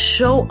you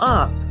show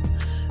up,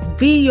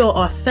 be your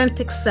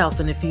authentic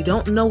self. And if you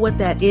don't know what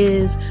that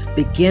is,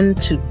 begin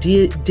to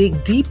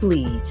dig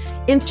deeply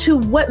into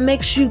what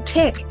makes you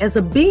tick as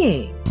a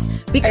being.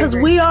 Because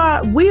we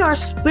are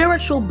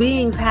spiritual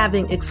beings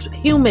having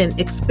human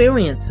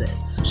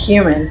experiences.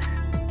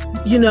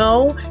 You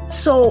know?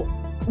 So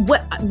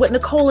what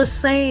Nicole is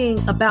saying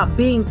about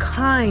being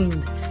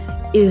kind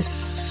is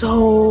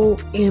so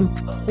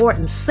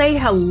important. Say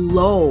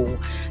hello.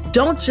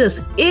 Don't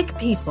just ick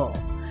people.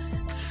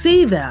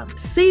 See them.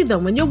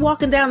 When you're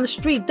walking down the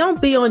street,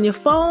 don't be on your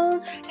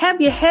phone. Have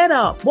your head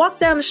up. Walk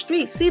down the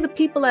street. See the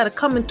people that are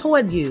coming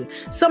toward you.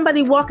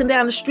 Somebody walking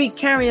down the street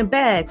carrying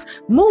bags.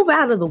 Move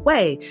out of the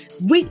way.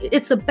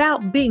 It's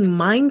about being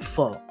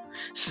mindful.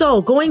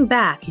 So going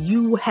back,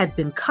 you had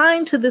been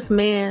kind to this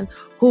man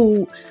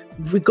who,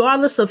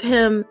 regardless of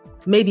him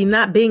maybe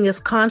not being as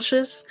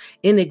conscious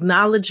in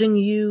acknowledging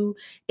you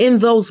in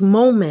those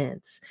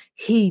moments,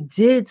 he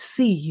did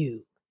see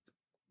you.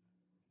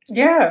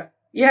 Yeah.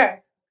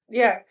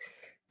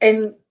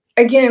 And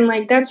again,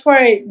 like, that's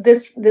why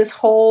this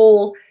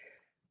whole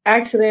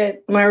accident,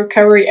 my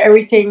recovery,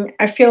 everything,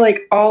 I feel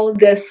like all of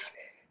this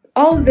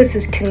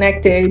is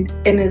connected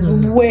and is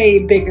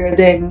way bigger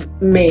than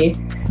me.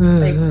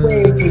 Like,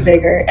 way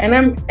bigger.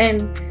 And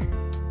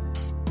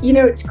you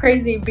know, it's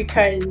crazy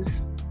because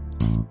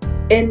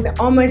in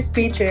all my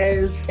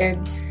speeches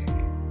and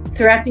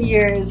throughout the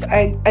years,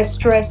 I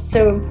stress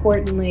so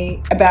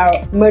importantly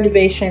about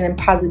motivation and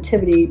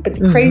positivity. But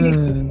the crazy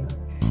thing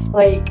is,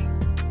 like,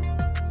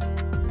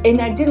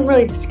 and I didn't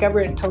really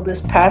discover it until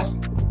this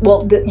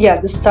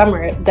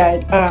summer,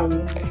 that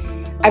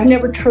I've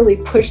never truly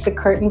pushed the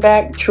curtain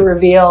back to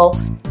reveal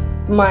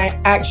my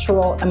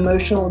actual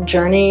emotional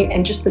journey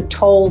and just the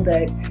toll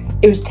that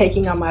it was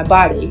taking on my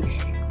body.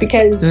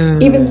 Because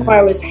even though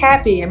I was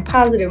happy and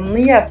positive,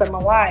 and yes, I'm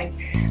alive,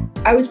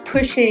 I was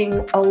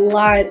pushing a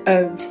lot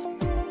of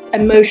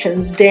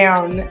emotions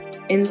down,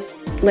 and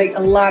like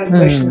a lot of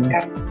emotions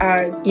down.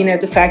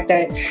 The fact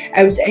that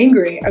I was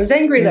angry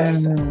that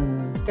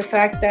the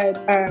fact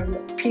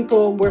that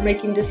people were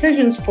making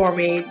decisions for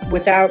me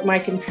without my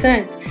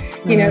consent,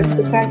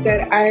 the fact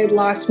that I had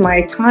lost my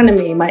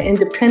autonomy, my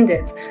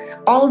independence,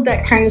 all of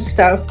that kind of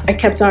stuff, I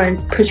kept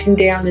on pushing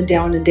down and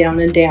down and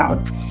down and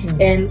down.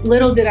 And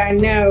little did I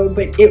know,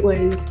 but it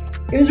was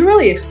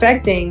really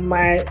affecting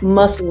my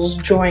muscles,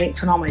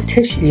 joints, and all my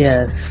tissues.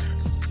 Yes.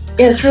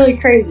 Yeah, it's really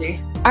crazy.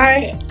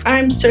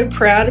 I'm so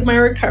proud of my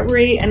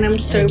recovery, and I'm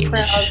so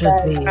proud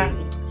that.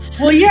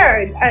 Look,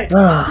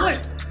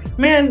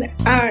 man,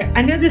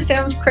 I know this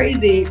sounds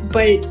crazy,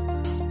 but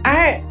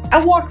I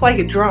walk like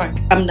a drunk.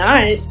 I'm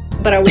not,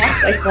 but I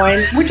walk like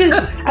one. Which is,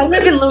 I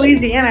live in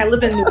Louisiana. I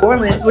live in New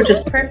Orleans, which is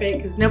perfect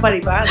because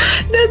nobody bothers.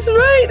 That's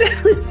right.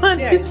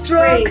 Everybody's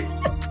drunk. Great.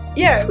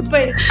 Yeah,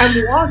 but I'm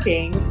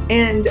walking,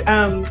 and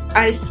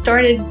I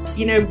started,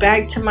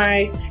 back to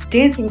my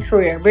dancing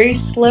career very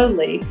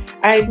slowly.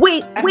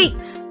 Wait.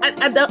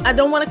 I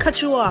don't want to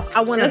cut you off.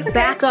 I want to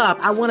back up.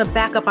 I want to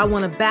back up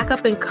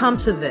and come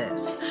to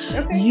this.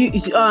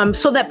 Okay.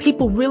 So that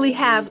people really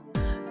have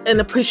an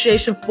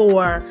appreciation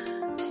for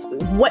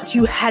what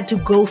you had to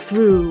go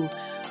through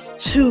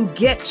to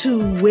get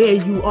to where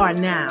you are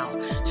now.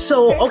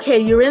 So, okay,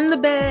 you're in the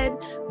bed.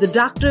 The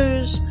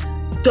doctors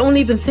don't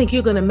even think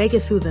you're going to make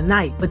it through the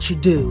night, but you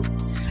do.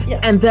 Yes.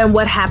 And then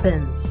what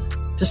happens?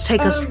 Just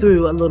take us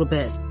through a little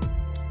bit.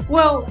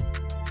 Well,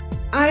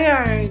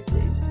 I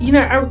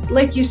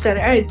like you said,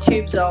 I had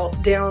tubes all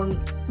down,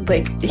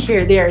 like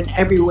here, there, and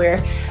everywhere.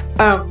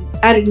 I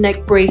had a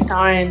neck brace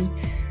on.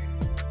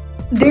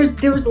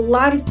 There was a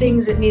lot of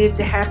things that needed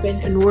to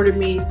happen in order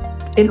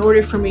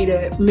for me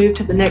to move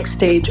to the next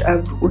stage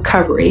of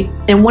recovery.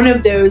 And one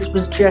of those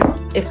was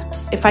just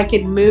if I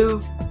could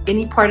move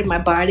any part of my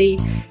body,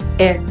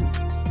 and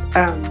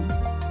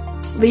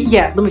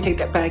let me take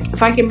that back.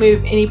 If I could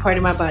move any part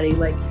of my body,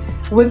 like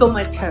wiggle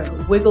my toe,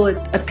 wiggle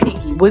a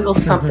pinky, wiggle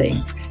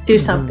something, do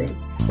something.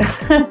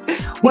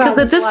 Because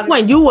at this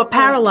point you were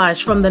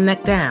paralyzed from the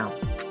neck down.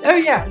 Oh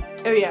yeah.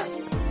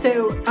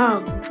 So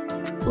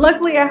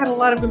luckily I had a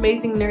lot of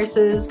amazing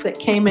nurses that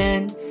came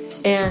in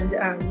and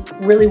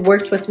really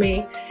worked with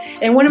me.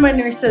 And one of my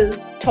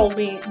nurses told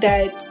me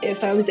that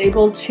if I was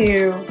able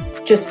to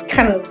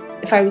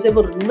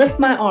lift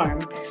my arm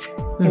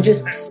and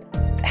just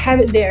have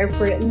it there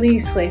for at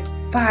least like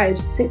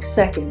 5-6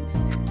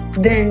 seconds,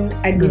 then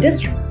I'd be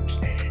discharged.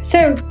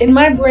 So in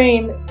my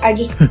brain,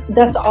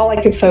 that's all I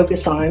could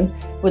focus on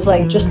was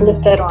like, just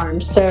lift that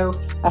arm. So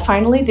I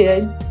finally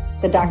did.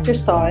 The doctor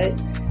saw it.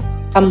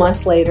 A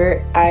month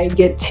later, I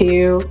get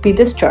to be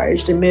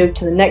discharged and move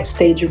to the next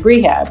stage of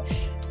rehab.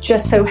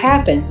 Just so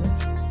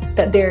happens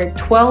that there are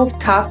 12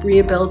 top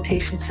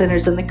rehabilitation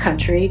centers in the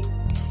country,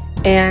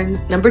 and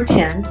number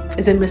 10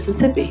 is in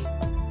Mississippi.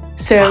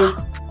 So,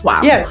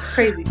 wow. Yeah, it's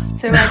crazy.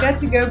 So I got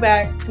to go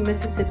back to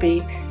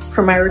Mississippi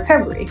for my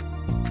recovery.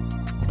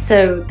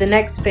 So the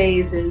next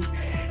phase is,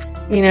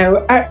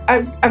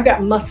 I've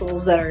got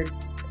muscles that are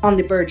on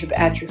the verge of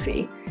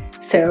atrophy.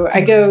 So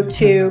I go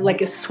to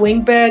like a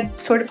swing bed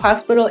sort of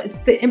hospital. It's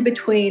the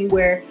in-between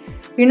where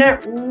you're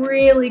not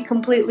really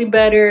completely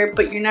better,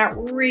 but you're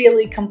not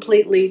really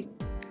completely,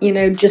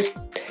 just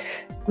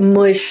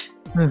mush.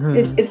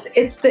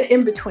 It's the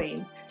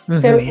in-between.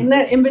 So in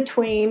that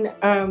in-between,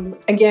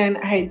 again,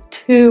 I had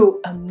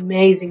 2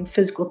 amazing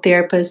physical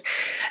therapists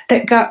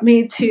that got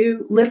me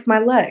to lift my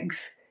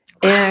legs.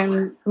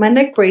 And my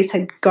neck brace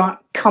had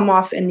come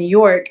off in New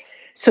York.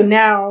 So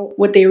now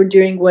what they were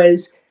doing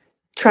was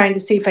trying to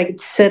see if I could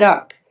sit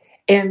up.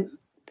 And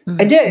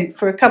I did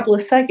for a couple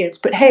of seconds,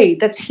 but hey,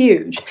 that's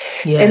huge.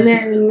 Yes. And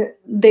then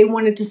they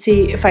wanted to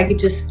see if I could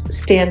just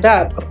stand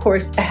up. Of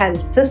course, I had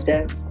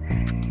assistance,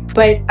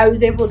 but I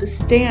was able to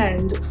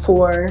stand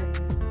for,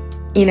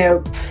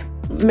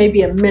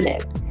 maybe a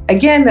minute.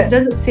 Again, that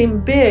doesn't seem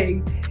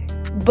big,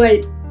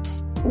 but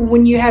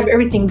when you have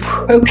everything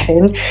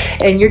broken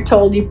and you're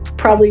told you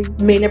probably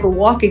may never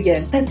walk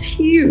again, that's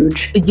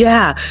huge.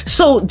 Yeah.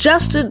 So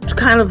just to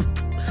kind of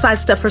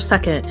sidestep for a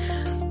second,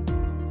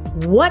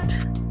 what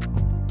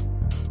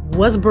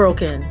was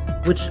broken?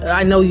 Which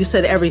I know you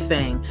said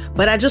everything,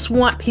 but I just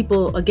want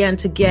people again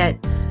to get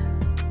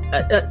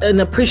an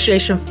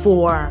appreciation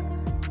for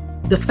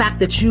the fact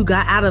that you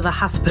got out of the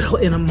hospital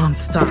in a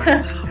month's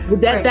time.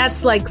 Right.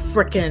 That's like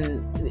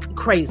freaking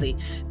crazy,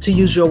 to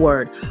use your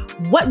word.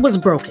 What was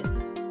broken?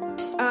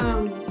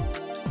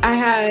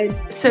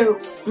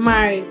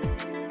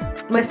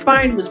 My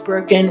spine was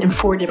broken in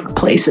 4 different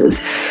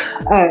places.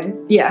 I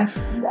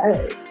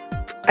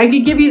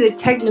could give you the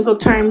technical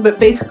term, but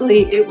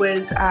basically it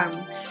was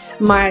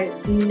my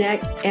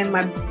neck and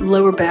my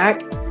lower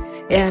back.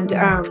 And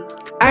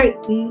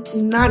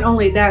not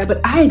only that, but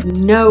I had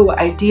no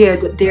idea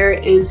that there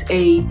is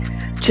a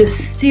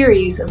just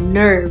series of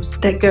nerves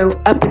that go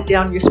up and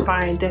down your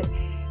spine that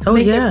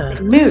make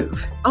everything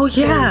move. Oh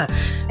yeah,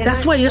 and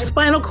that's why your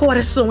spinal cord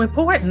is so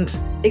important.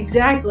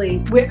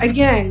 Exactly.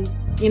 Again,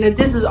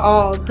 this is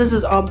all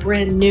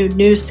brand new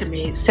news to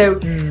me. So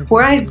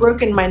where I had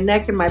broken my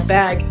neck and my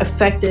back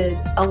affected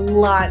a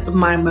lot of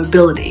my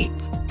mobility.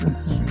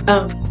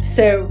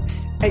 So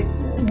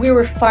we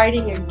were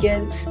fighting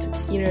against,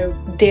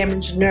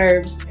 damaged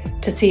nerves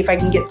to see if I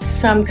can get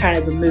some kind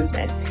of a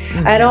movement.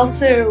 I had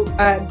also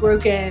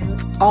broken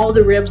all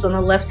the ribs on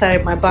the left side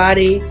of my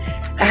body.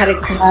 I had a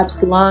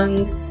collapsed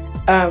lung,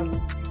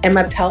 and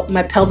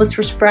my pelvis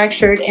was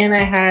fractured, and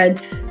I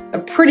had a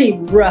pretty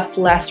rough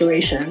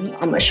laceration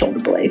on my shoulder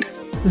blade.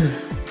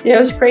 Yeah, it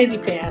was crazy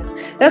pants.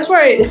 That's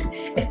why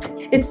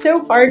it's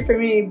so hard for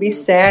me to be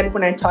sad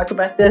when I talk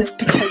about this,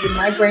 because in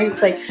my brain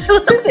it's like, isn't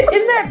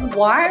that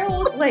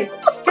wild? Like,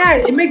 God,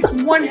 it makes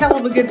one hell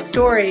of a good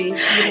story.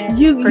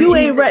 You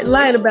ain't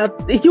lying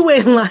about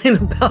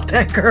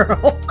that,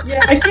 girl.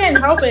 Yeah, I can't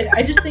help it.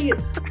 I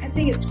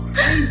think it's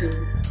crazy.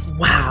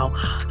 Wow.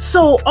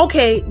 So,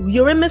 okay,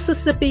 you're in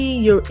Mississippi,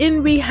 you're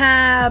in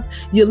rehab,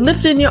 you're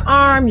lifting your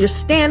arm, you're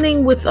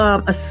standing with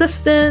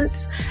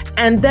assistance,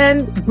 and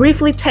then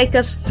briefly take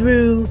us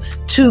through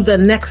to the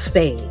next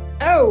phase.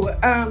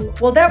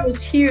 Well, that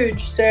was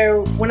huge.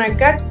 So when I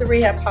got to the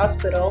rehab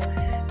hospital,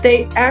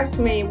 they asked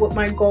me what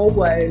my goal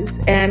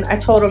was, and I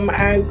told them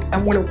I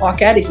want to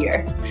walk out of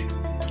here.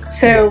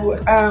 So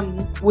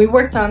we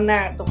worked on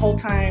that the whole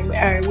time.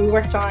 We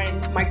worked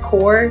on my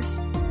core.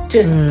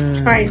 Just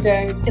trying to,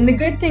 and the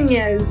good thing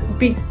is,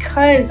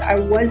 because I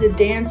was a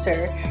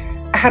dancer,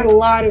 I had a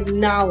lot of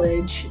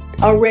knowledge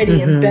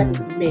already embedded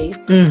in me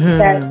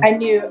that I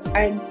knew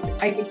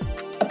I could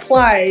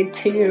apply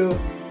to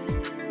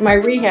my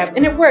rehab,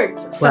 and it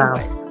worked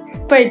somewhat.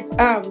 Wow. But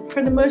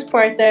for the most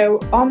part, though,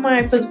 all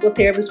my physical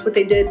therapists, what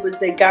they did was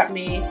they got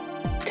me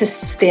to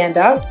stand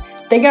up.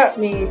 They got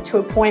me to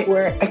a point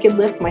where I could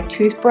lift my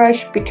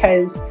toothbrush,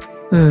 because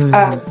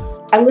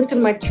I lifted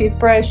my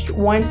toothbrush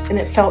once and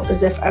it felt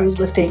as if I was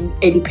lifting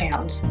 80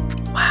 pounds.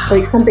 Wow.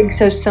 Like something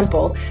so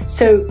simple.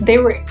 So they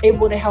were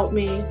able to help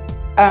me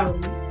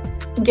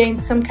gain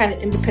some kind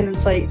of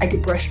independence. Like I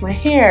could brush my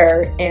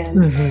hair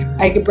and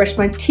I could brush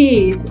my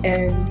teeth,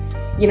 and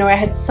I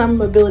had some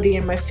mobility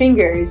in my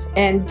fingers.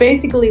 And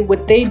basically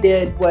what they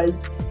did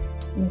was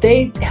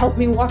they helped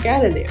me walk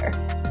out of there.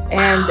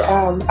 And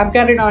I've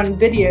got it on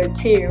video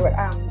too.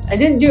 I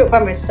didn't do it by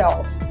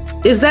myself.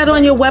 Is that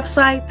on your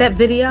website, that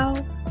video?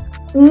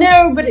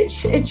 No, but it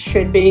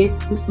should be.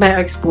 My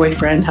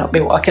ex-boyfriend helped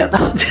me walk out the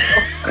hospital.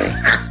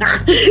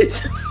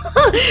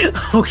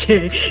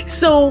 Okay,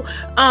 so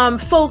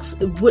folks,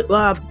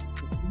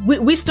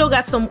 we still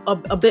got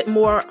a bit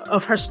more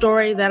of her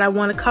story that I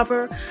want to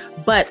cover,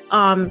 but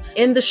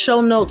in the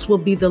show notes will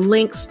be the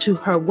links to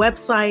her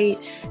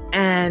website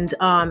and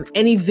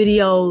any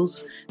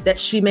videos that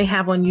she may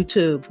have on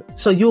YouTube.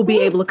 So you'll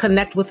be able to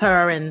connect with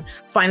her and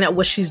find out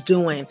what she's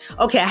doing.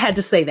 Okay, I had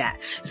to say that.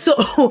 So,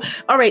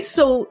 all right.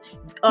 So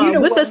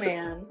with us,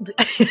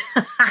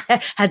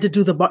 I had to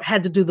do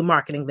the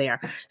marketing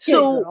there.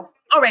 So,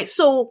 all right.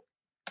 So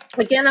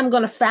again, I'm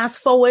going to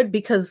fast forward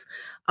because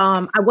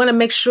I want to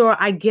make sure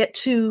I get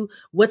to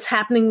what's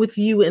happening with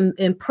you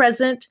in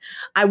present.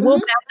 I will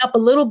back up a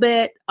little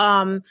bit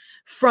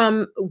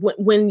from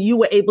when you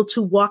were able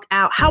to walk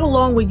out. How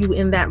long were you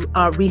in that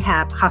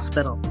rehab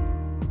hospital?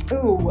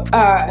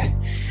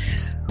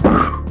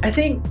 I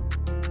think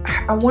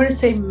I want to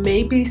say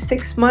maybe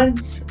 6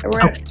 months.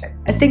 Okay.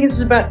 I think it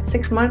was about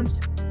 6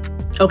 months.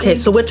 Okay,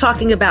 so we're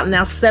talking about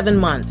now 7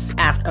 months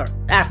after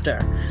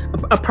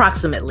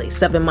approximately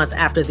 7 months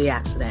after the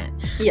accident.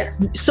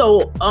 Yes.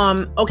 So,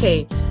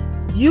 okay,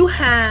 you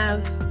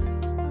have,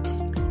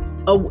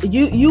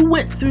 you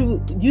went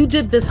through, you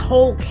did this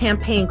whole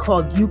campaign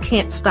called "You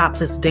Can't Stop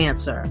This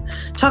Dancer."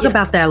 Talk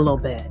about that a little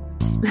bit.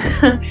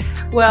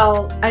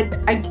 Well,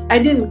 I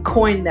didn't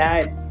coin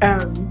that.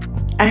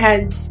 I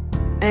had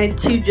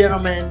two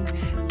gentlemen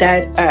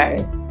that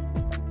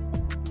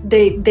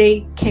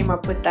they came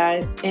up with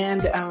that,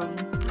 and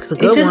it's a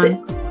good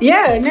one.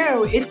 Yeah,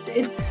 no, it's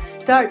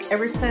stuck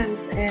ever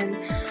since, and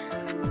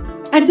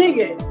I dig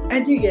it.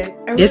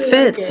 Really it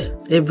fits.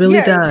 It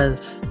really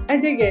does. I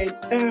dig it.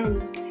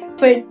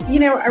 But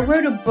I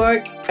wrote a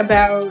book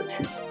about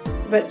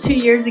 2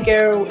 years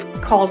ago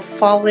called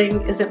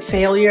 "Falling Isn't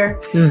Failure,"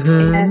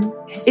 and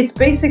it's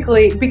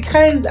basically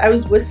because I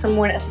was with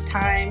someone at the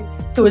time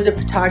who was a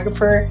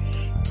photographer.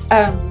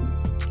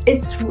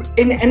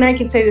 And I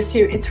can say this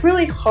too, it's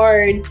really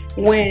hard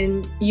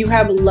when you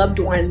have a loved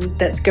one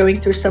that's going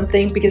through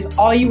something, because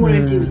all you want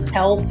to do is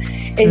help,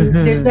 and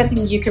there's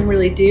nothing you can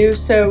really do.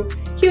 So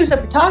he was a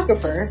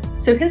photographer,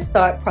 so his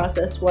thought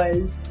process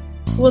was,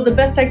 well, the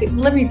best I could,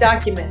 let me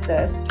document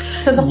this.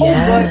 So the whole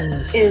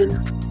book is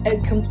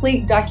a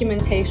complete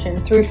documentation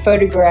through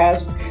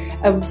photographs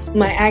of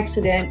my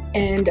accident,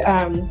 and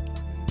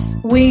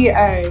we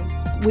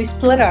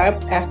split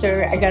up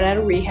after I got out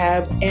of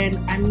rehab, and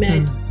I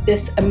met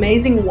this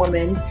amazing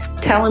woman,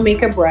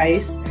 Talamika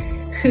Bryce,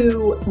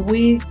 who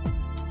we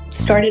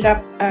started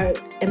up an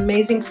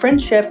amazing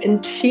friendship,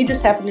 and she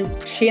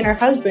and her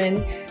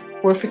husband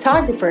were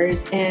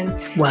photographers, and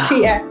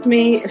she asked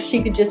me if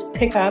she could just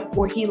pick up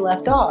where he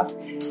left off.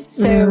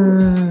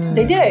 So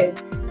they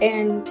did.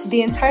 And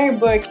the entire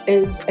book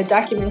is a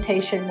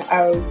documentation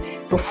of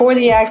before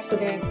the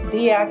accident,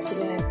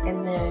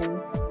 and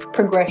then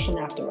progression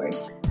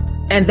afterwards.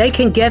 And they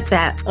can get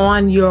that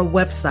on your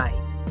website.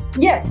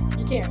 Yes,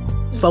 you can.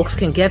 Folks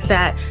can get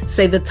that.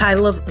 Say the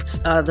title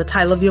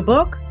of your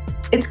book.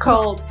 It's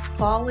called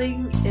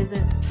Falling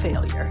Isn't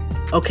Failure.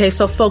 Okay,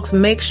 so folks,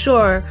 make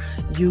sure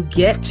you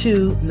get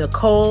to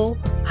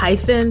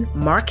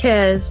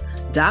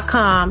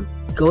Nicole-Marquez.com.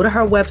 Go to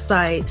her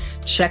website,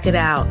 check it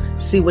out,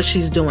 see what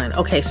she's doing.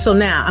 Okay, so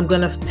now I'm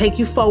going to take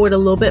you forward a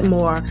little bit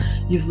more.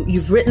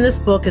 You've written this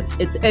book,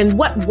 and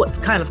what's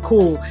kind of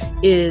cool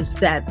is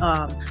that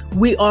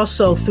we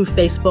also through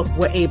Facebook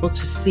were able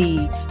to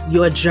see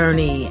your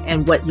journey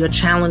and what your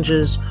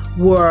challenges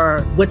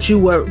were, what you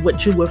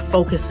were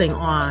focusing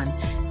on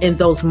in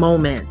those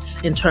moments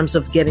in terms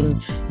of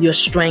getting your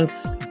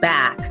strength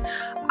back.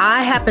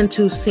 I happen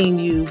to have seen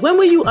you. When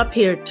were you up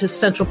here to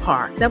Central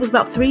Park? That was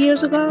about 3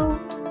 years ago.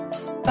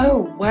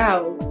 Oh,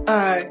 wow.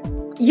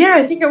 Yeah,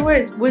 I think it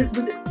was.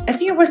 Was it? I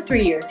think it was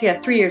 3 years. Yeah,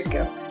 3 years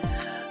ago.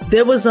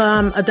 There was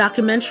a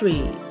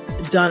documentary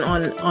done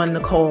on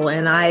Nicole,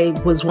 and I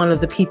was one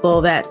of the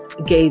people that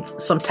gave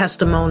some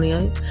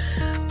testimonial,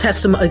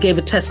 gave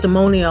a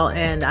testimonial,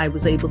 and I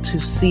was able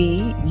to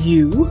see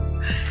you.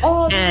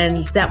 Oh,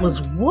 and that was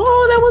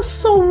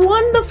so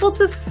wonderful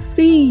to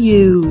see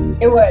you.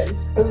 It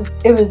was.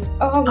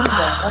 Oh my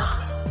God.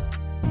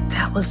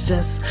 That was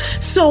just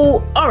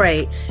so. All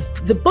right.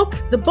 The book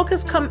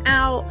has come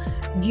out,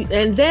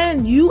 and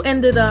then you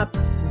ended up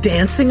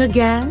dancing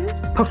again,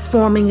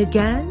 performing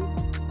again.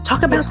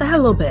 Talk about that a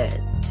little bit.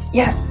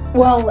 Yes.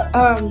 Well,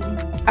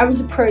 I was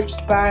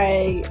approached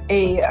by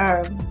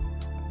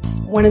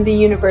one of the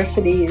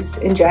universities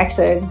in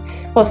Jackson.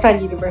 Well, it's not a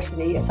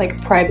university. It's like a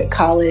private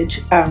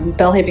college,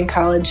 Belhaven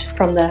College,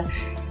 from the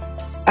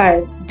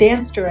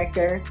dance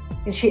director.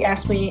 And she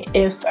asked me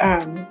if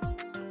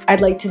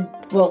I'd like to,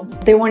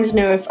 they wanted to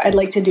know if I'd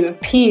like to do a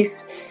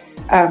piece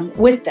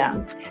with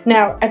them.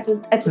 Now, at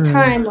the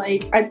time,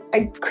 like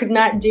I could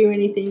not do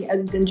anything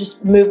other than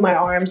just move my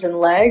arms and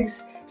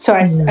legs. So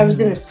I was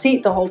in a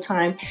seat the whole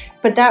time.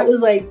 But that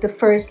was like the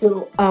first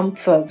little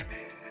of,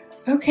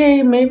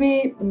 okay,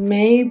 maybe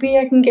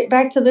I can get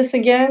back to this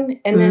again.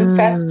 And then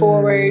fast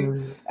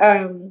forward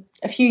a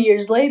few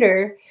years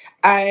later,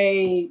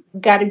 I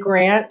got a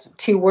grant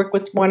to work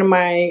with one of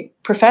my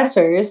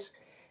professors,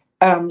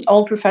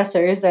 old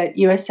professors at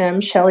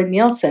USM, Shelley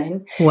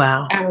Nielsen.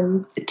 Wow.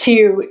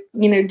 To,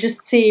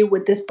 just see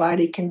what this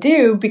body can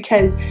do,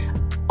 because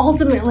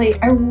ultimately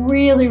I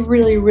really,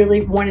 really,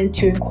 really wanted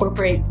to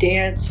incorporate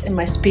dance in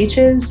my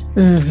speeches.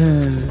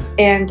 Mm-hmm.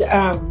 And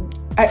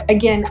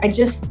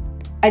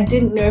I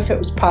didn't know if it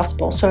was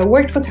possible. So I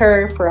worked with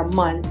her for a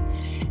month,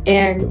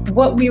 and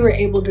what we were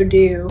able to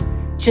do,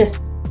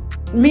 just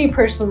me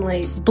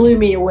personally, blew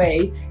me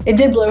away. It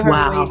did blow her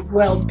away as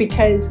well,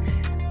 because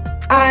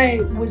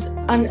I was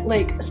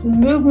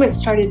movement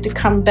started to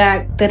come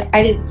back that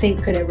I didn't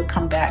think could ever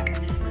come back,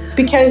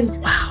 because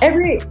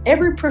every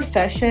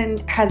profession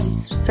has a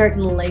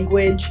certain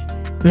language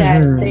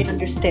that they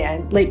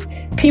understand. Like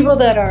people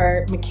that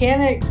are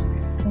mechanics,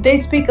 they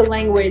speak a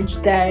language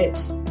that,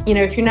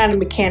 if you're not a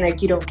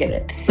mechanic, you don't get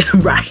it.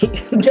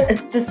 Right.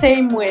 Just the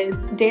same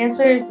with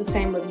dancers, the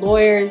same with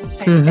lawyers, the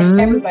same with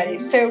everybody.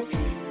 So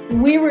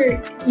we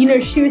were,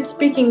 she was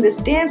speaking this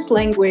dance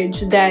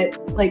language that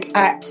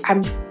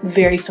I'm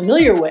very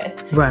familiar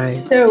with. Right.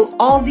 So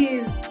all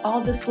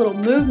this little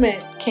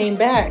movement came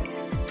back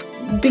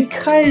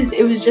because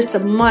it was just a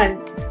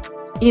month.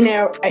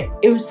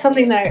 It was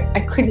something that I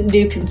couldn't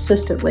do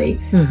consistently.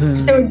 Mm-hmm.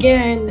 So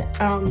again,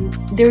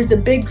 there was a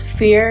big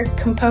fear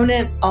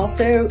component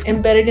also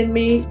embedded in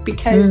me,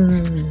 because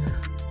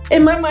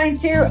in my mind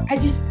too, I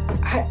just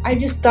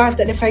thought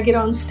that if I get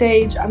on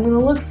stage, I'm going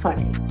to look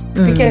funny,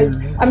 because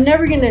I'm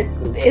never going to,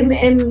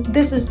 and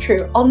this is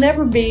true, I'll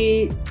never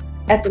be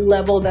at the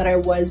level that I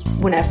was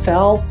when I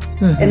fell,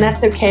 and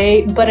that's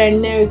okay, but I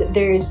know that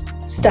there's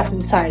stuff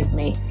inside of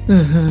me.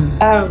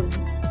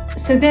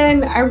 So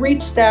then I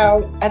reached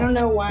out. I don't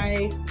know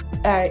why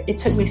it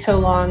took me so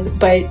long,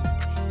 but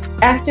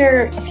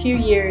after a few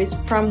years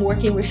from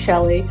working with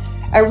Shelley,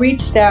 I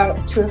reached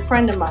out to a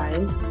friend of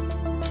mine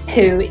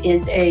who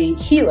is a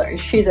healer.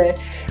 She's a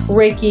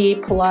Reiki,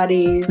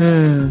 Pilates,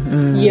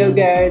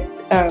 yoga,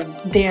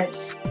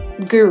 dance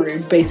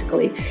guru,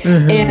 basically.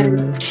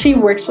 And she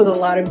works with a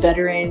lot of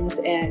veterans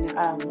and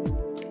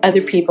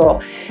other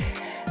people.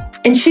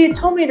 And she had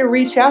told me to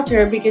reach out to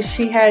her because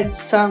she had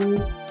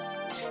some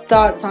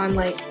thoughts on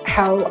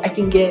how I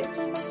can get,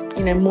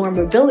 more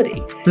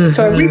mobility.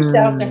 So I reached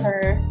out to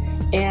her,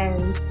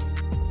 and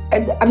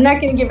I'm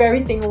not going to give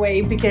everything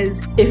away,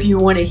 because if you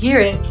want to hear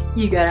it,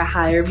 you got to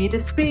hire me to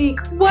speak.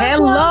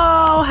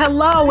 Hello.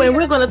 And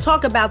we're going to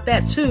talk about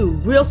that too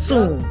real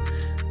soon.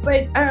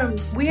 But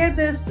we had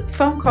this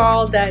phone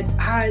call that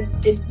I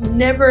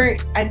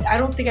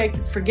don't think I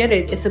could forget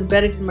it. It's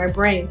embedded in my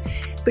brain.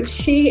 But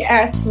she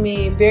asked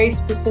me very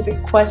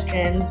specific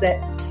questions that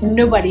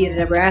nobody had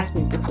ever asked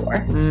me before.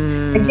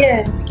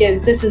 Again,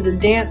 because this is a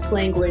dance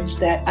language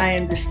that I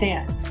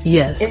understand.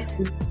 Yes.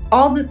 And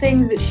all the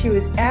things that she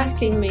was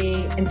asking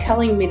me and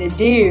telling me to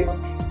do,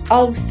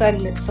 all of a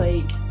sudden it's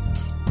like,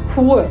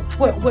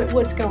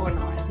 what's going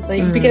on?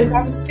 Like, because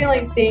I was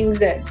feeling things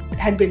that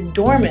had been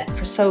dormant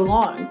for so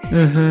long.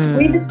 So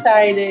we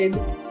decided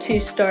to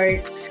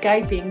start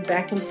Skyping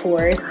back and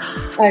forth.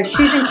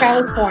 She's in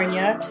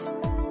California.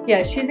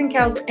 Yeah, she's in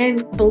California.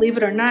 And believe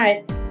it or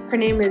not, her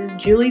name is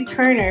Julie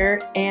Turner.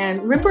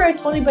 And remember I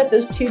told you about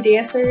those two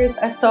dancers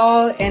I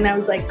saw? And I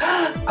was like,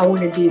 I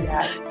want to do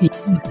that.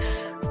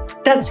 Yes.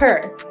 That's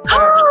her.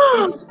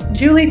 It's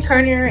Julie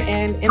Turner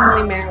and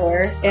Emily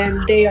Maurer.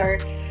 And they're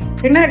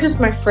not just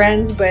my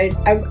friends, but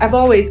they've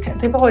always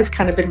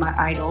kind of been my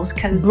idols.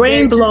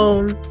 Brain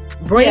blown.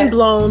 Like,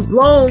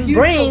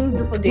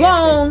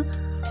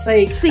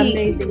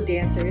 amazing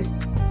dancers.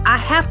 I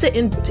have to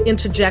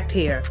interject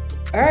here.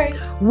 All right.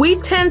 We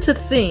tend to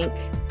think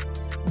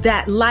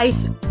that life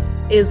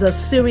is a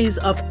series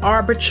of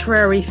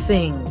arbitrary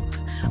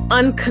things,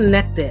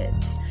 unconnected.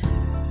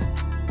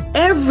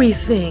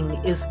 Everything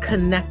is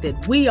connected.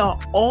 We are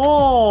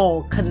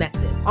all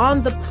connected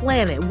on the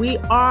planet. We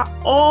are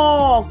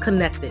all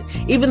connected,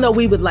 even though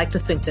we would like to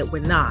think that we're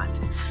not.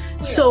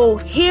 Yeah. So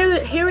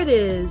here it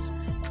is.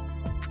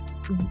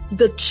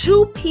 The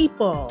two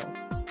people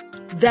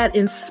that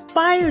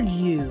inspired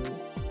you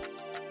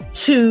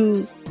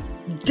to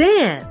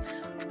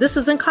dance. This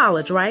is in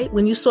college, right?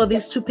 When you saw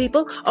these two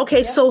people?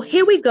 Okay, yeah. So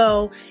here we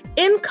go.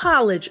 In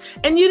college,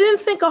 and you didn't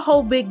think a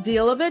whole big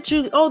deal of it.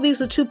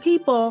 These are two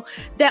people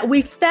that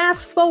we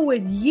fast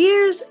forward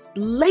years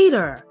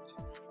later,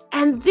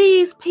 and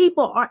these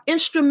people are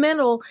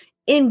instrumental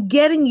in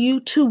getting you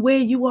to where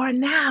you are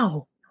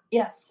now.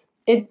 Yes.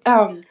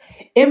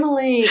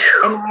 Emily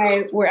and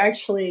I were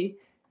actually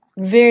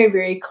very,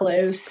 very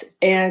close,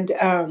 and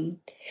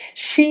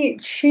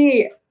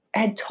she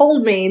had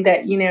told me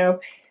that,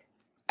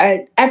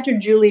 after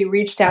Julie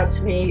reached out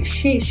to me,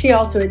 she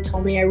also had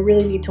told me I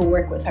really need to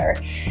work with her.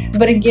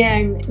 But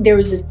again, there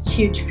was a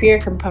huge fear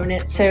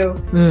component. So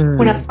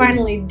when I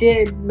finally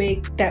did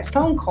make that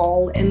phone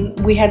call and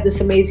we had this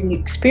amazing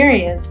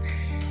experience,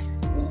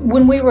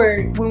 when we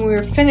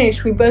were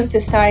finished, we both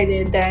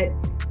decided that,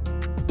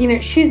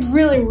 she's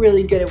really,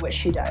 really good at what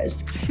she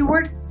does. She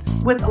works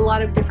with a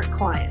lot of different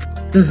clients.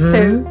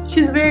 So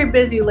she's a very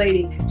busy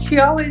lady.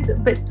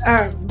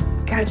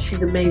 God,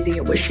 she's amazing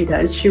at what she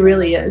does. She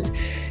really is.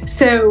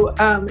 So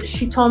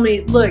she told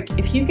me, look,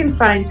 if you can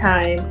find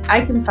time,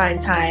 I can find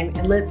time,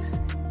 and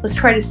let's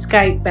try to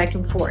Skype back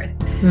and forth.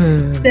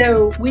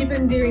 So we've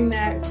been doing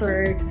that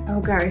for,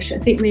 I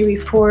think maybe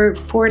four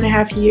and a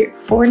half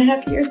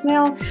years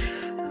now.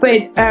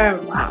 But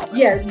wow,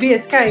 yeah, via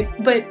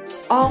Skype. But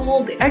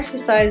all the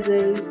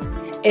exercises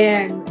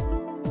and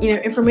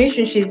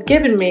information she's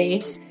given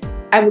me,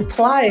 I've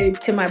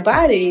applied to my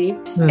body,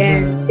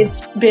 and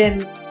it's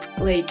been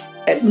like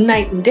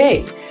night and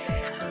day.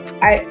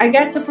 I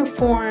got to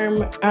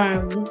perform.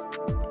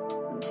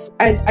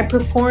 I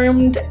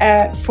performed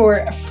for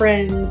a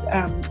friend's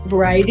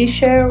variety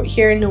show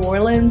here in New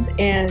Orleans,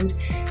 and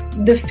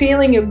the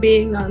feeling of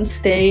being on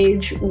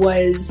stage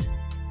was.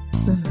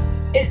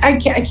 I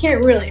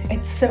can't really.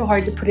 It's so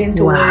hard to put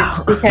into words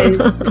because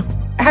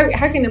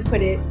how can I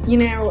put it?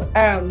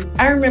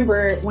 I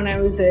remember when I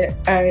was in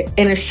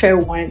a show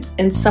once,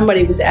 and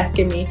somebody was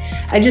asking me,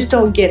 "I just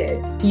don't get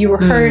it. You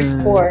rehearse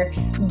for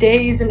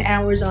days and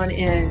hours on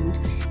end.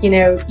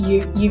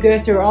 You go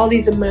through all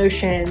these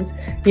emotions.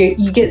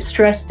 You get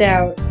stressed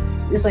out.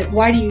 It's like,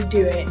 why do you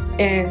do it?"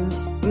 And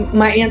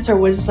my answer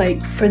was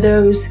like, for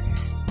those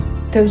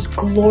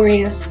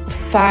glorious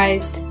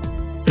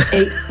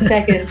 5-8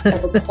 seconds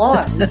of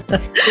applause,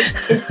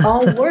 it's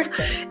all worth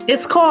it.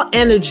 It's called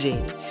energy.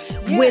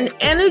 Yeah. When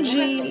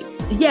energy,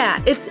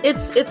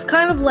 it's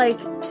kind of like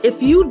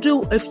if you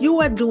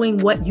are doing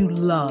what you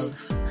love,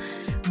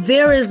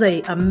 there is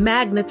a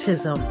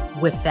magnetism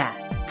with that.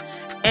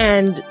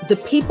 And the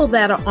people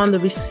that are on the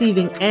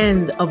receiving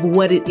end of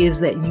what it is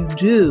that you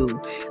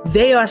do,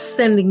 they are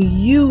sending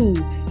you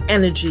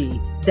energy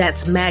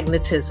that's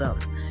magnetism.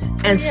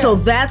 And so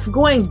that's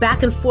going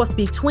back and forth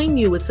between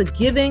you. It's a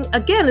give and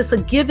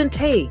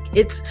take.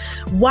 It's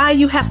why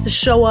you have to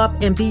show up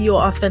and be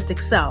your authentic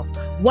self.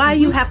 Why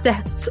you have to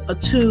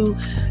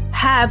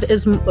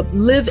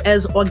live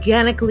as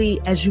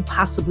organically as you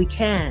possibly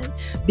can.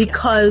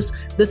 Because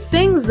the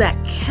things that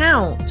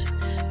count,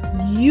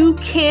 you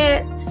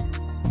can't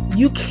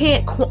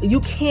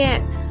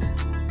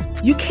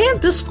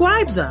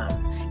describe them.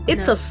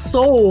 It's a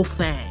soul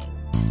thing.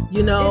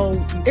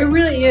 It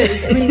really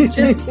is. I mean,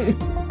 just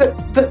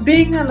but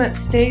being on that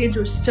stage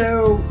was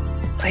so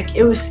like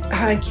it was.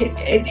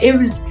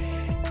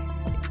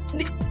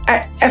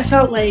 I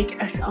felt like,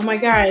 oh my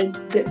God,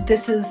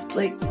 this is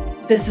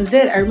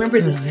it. I remember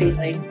this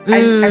feeling. I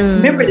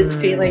remember this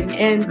feeling,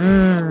 and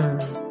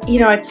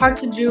I talked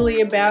to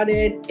Julie about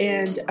it,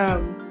 and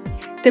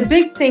the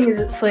big thing is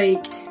it's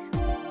like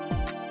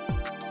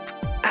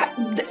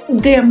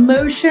the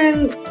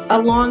emotion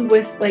along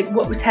with like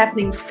what was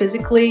happening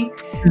physically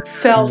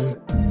felt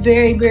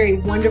very, very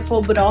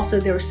wonderful, but also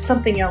there was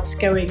something else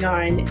going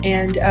on.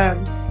 And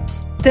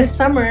this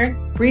summer,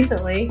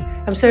 recently,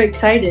 I'm so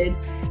excited.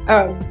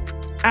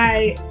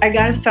 I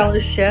got a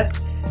fellowship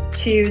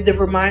to the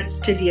Vermont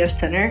Studio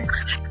Center,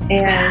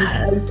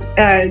 and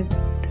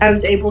I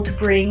was able to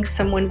bring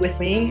someone with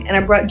me, and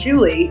I brought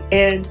Julie.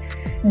 And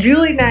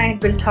Julie and I have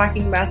been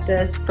talking about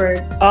this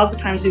for all the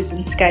times we've been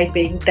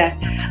Skyping, that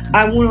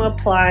I want to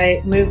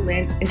apply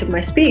movement into my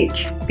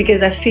speech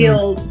because I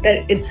feel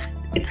that it's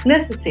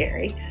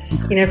necessary,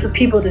 for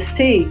people to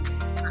see.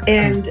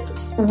 And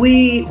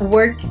we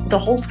worked the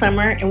whole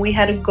summer, and we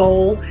had a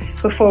goal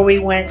before we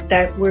went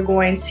that we're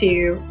going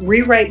to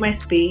rewrite my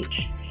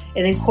speech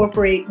and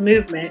incorporate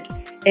movement.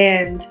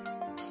 And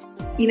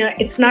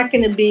it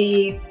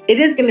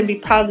is going to be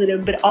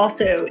positive, but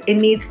also it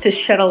needs to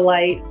shed a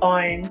light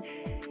on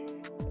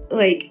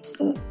like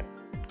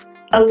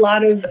a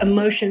lot of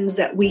emotions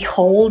that we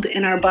hold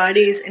in our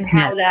bodies, and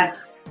how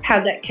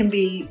that can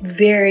be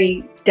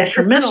very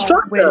detrimental.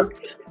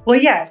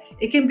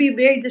 It can be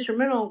very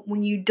detrimental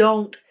when you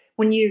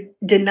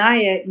deny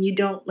it and you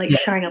don't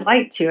shine a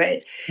light to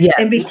it. Yes.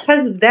 And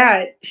because of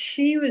that,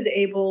 she was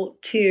able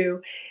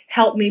to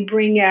help me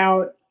bring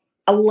out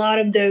a lot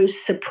of those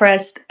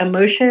suppressed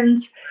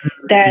emotions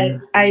that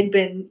I'd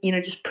been,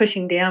 just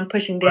pushing down.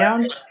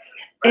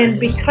 And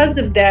because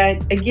of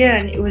that,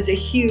 again, it was a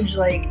huge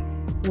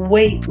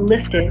weight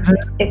lifted.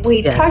 And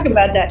we talk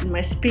about that in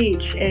my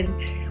speech. And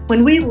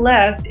when we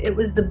left, it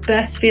was the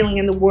best feeling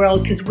in the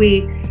world because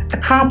we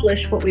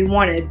accomplished what we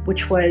wanted,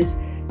 which was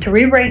to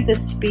rewrite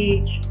this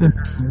speech,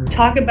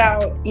 talk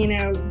about,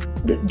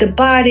 the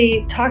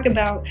body, talk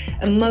about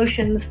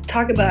emotions,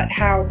 talk about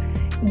how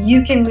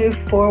you can move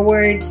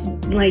forward.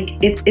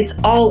 It's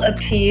all up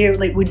to you.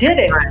 We did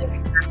it.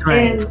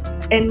 Right.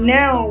 And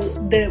now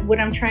what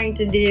I'm trying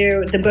to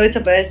do, the both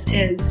of us,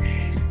 is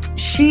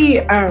she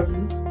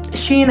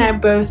and I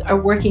both are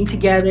working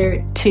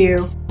together to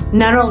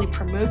not only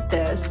promote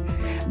this,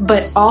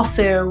 but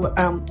also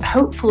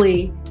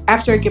hopefully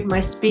after I give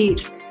my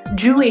speech,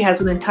 Julie has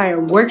an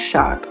entire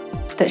workshop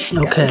that she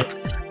does.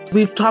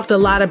 We've talked a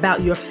lot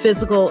about your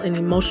physical and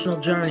emotional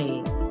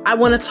journey. I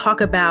want to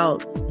talk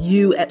about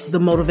you as the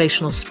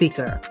motivational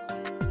speaker.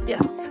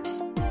 Yes.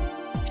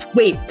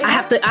 Wait, I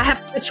have to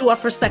put you off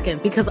for a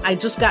second because I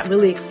just got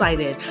really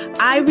excited.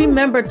 I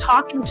remember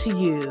talking to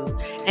you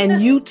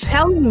and you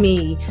telling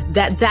me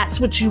that that's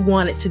what you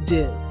wanted to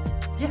do.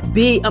 Yeah.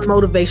 Be a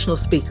motivational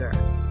speaker.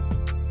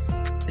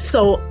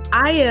 So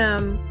I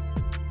am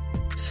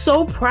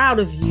so proud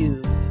of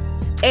you.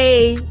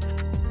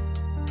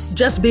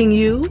 Just being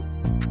you.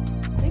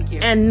 Thank you.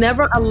 And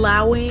never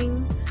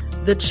allowing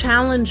the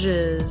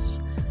challenges.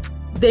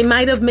 They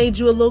might have made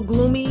you a little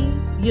gloomy,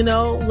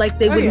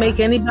 they would make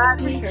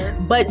anybody. Sure.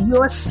 But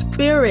your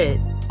spirit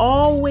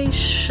always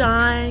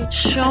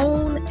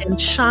shone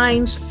and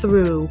shines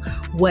through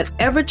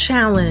whatever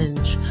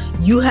challenge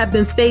you have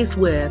been faced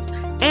with.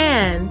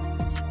 And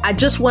I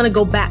just want to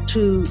go back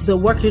to the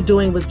work you're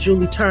doing with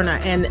Julie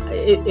Turner. And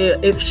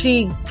if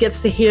she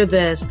gets to hear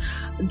this,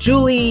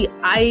 Julie,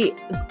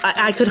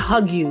 I could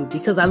hug you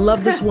because I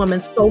love this woman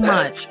so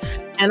much.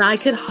 And I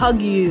could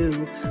hug you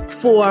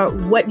for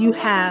what you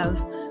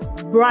have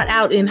brought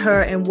out in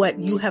her and what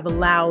you have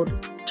allowed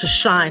to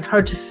shine,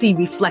 her to see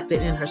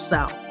reflected in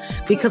herself.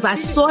 Because I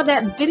saw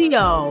that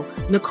video,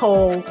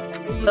 Nicole,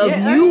 of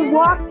you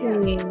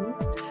walking,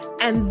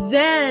 and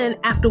then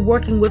after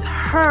working with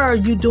her,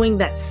 you doing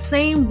that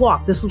same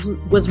walk. This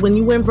was when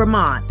you were in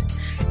Vermont.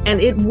 And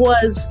it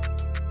was,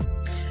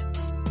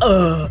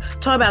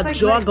 talk about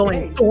jaw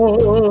going,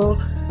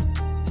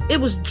 it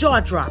was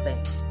jaw dropping.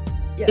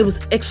 Yes. It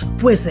was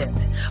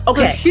exquisite.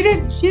 Okay. So she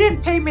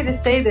didn't pay me to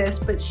say this,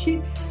 but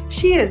she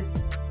is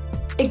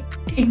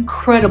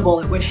incredible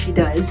at what she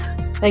does.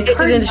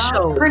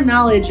 Her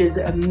knowledge is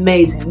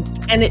amazing.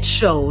 And it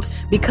showed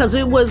because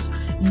it was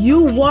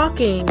you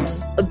walking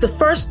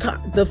first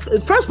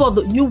of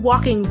all, you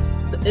walking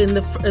in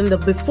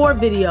the before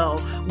video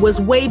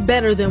was way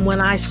better than when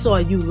I saw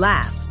you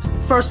last,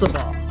 first of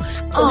all.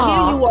 So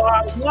here you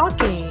are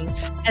walking,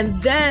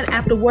 and then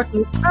after working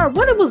with her,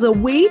 it was a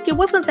week? It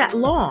wasn't that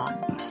long.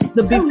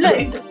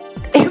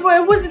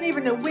 It wasn't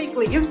even a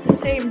weekly. It was the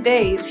same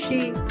day.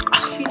 She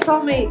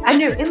told me, I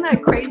know, isn't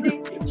that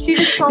crazy? She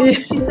just told me,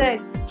 she said,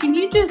 can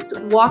you just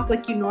walk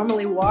like you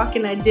normally walk?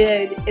 And I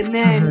did. And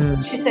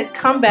then she said,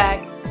 come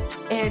back.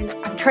 And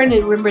I'm trying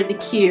to remember the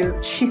cue.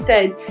 She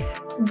said,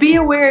 be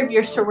aware of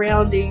your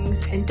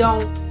surroundings and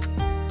don't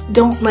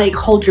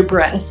hold your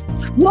breath.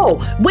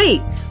 Whoa,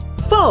 wait,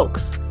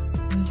 folks,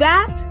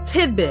 that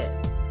tidbit,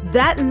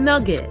 that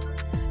nugget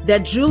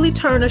that Julie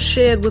Turner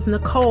shared with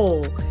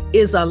Nicole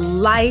is a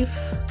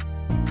life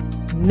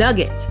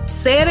nugget.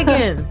 Say it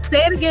again.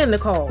 Say it again,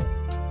 Nicole.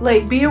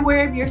 Be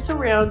aware of your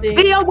surroundings.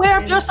 Be aware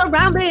of your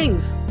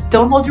surroundings.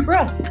 Don't hold your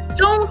breath.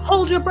 Don't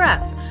hold your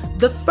breath.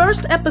 The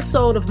first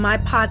episode of my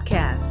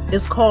podcast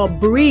is called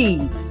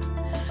Breathe,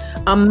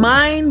 a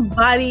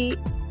mind-body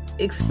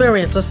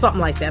experience or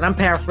something like that. I'm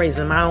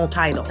paraphrasing my own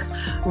title.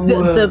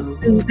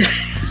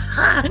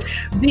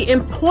 The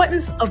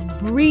importance of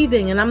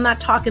breathing, and I'm not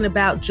talking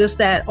about just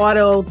that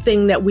auto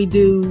thing that we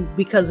do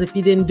because if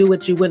you didn't do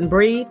it, you wouldn't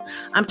breathe.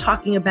 I'm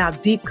talking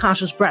about deep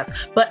conscious breaths.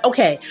 But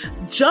okay,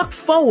 jump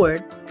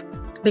forward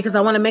because I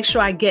want to make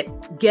sure I get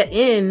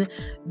in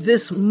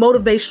this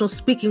motivational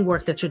speaking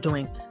work that you're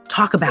doing.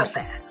 Talk about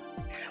that.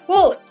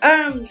 Well,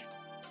 I'm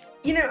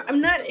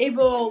not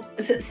able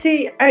to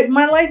see.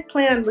 My life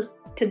plan was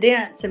to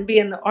dance and be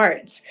in the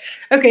arts.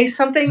 Okay,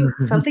 something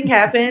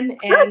happened,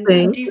 and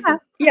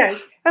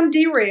I'm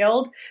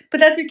derailed, but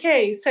that's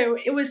okay. So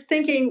it was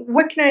thinking,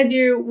 what can I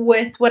do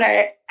with what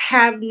I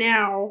have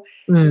now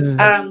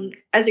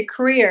as a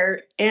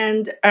career?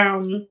 And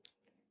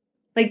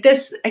like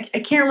this, I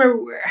can't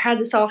remember how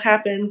this all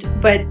happened,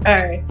 but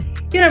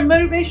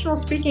motivational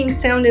speaking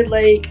sounded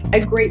like a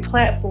great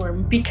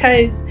platform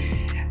because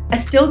I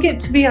still get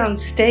to be on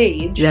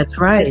stage. That's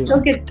right.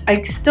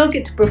 I still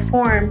get to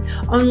perform,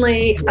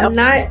 only I'm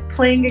not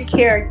playing a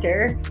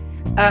character,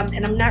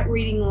 and I'm not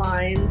reading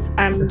lines.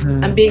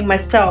 I'm being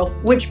myself,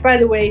 which, by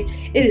the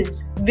way, it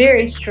is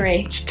very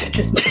strange to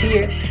just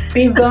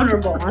be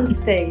vulnerable on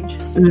stage.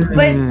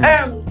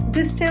 But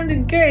this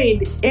sounded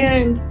good,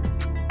 and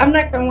I'm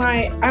not gonna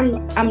lie,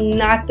 I'm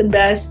not the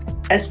best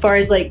as far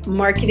as like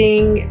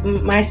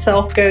marketing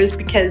myself goes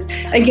because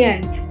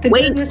again, the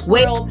business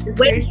world is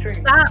very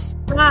strange.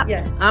 Stop.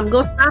 Yes. I'm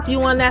gonna stop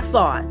you on that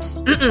thought.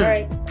 All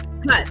right.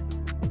 Cut.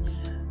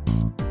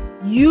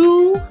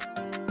 You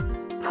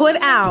put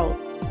out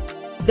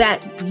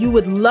that you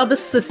would love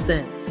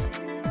assistance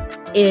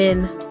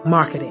in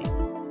marketing.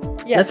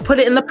 Yes. Let's put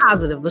it in the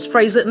positive. Let's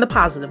phrase it in the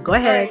positive. Go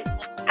ahead.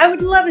 Right. I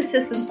would love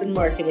assistance in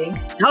marketing.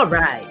 All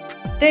right.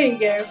 There you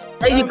go.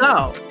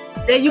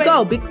 There you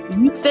go.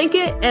 You think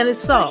it and it's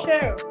so.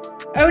 Sure.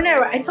 Oh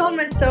no, I told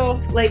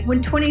myself, like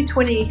when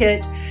 2020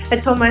 hit, I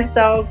told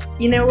myself,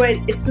 you know what,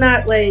 it's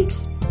not like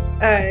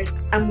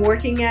I'm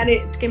working at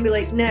it. It's going to be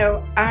like,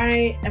 no,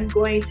 I am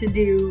going to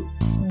do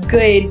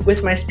good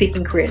with my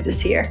speaking career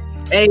this year.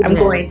 Amen. I'm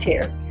going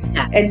to.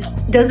 Yeah.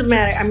 It doesn't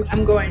matter.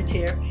 I'm going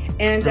to.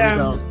 And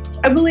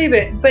I believe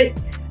it. But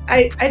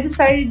I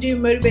decided to do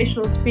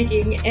motivational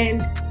speaking.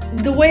 And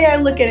the way I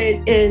look at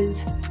it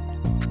is,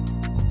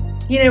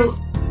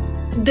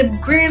 the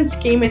grand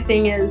scheme of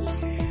thing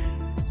is,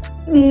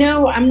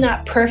 no, I'm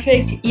not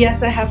perfect.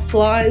 Yes, I have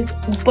flaws,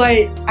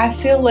 but I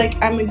feel like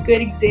I'm a good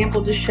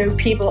example to show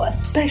people,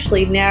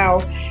 especially now,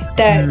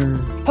 that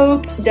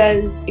hope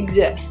does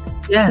exist.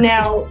 Yes.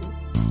 Now,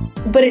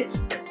 but it's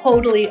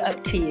totally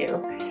up to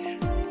you.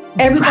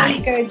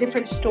 Everybody's got a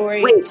different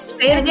story. Wait,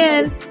 say it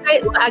again.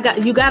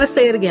 You got to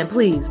say it again,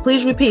 please.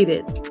 Please repeat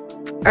it.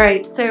 All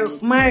right. So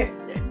my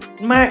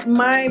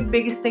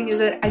biggest thing is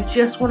that I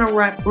just want to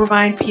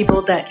remind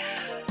people that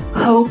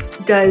hope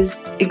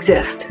does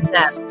exist.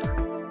 Yes.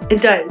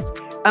 It does.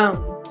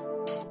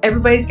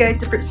 Everybody's got a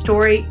different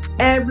story.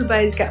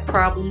 Everybody's got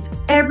problems.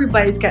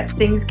 Everybody's got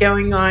things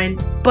going on.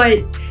 But,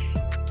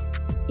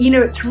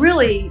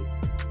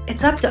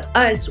 it's up to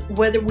us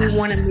whether we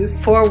want to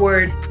move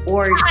forward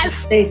or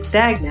just stay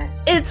stagnant.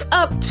 It's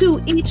up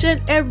to each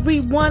and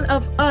every one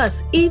of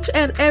us. Each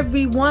and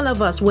every one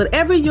of us.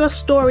 Whatever your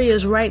story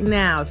is right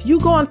now, if you're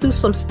going through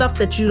some stuff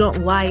that you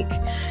don't like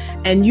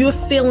and you're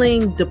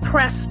feeling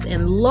depressed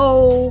and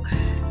low,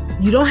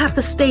 you don't have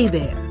to stay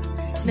there.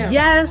 No.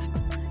 Yes,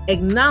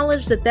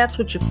 acknowledge that that's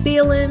what you're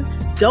feeling.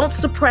 Don't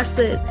suppress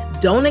it.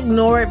 Don't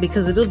ignore it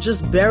because it'll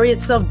just bury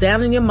itself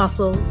down in your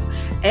muscles.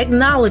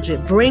 Acknowledge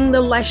it. Bring the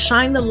light,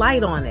 shine the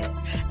light on it.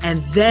 And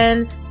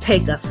then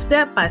take a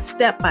step by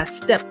step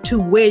to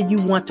where you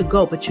want to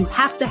go. But you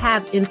have to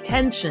have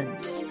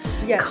intentions.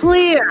 Yes.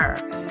 Clear,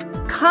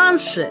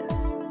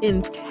 conscious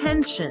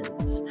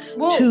intentions.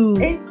 Go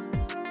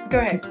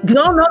ahead.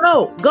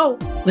 No. Go.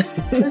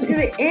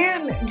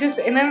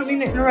 And I don't mean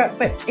to interrupt,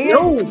 but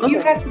you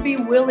have to be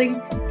willing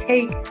to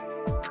take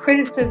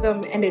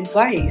criticism and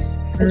advice,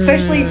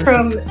 especially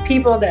from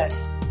people that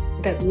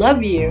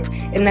love you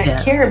and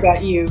that care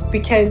about you,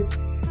 because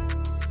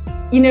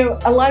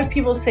a lot of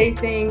people say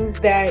things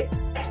that,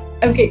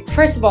 okay,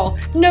 first of all,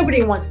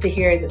 nobody wants to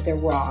hear that they're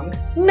wrong.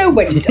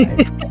 Nobody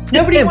does.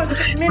 Nobody wants to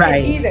admit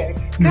it either.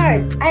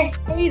 God, I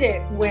hate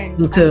it when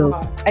I'm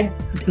wrong.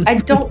 I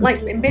don't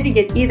like admitting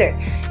it either.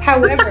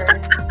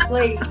 However,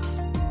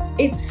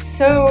 it's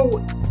so,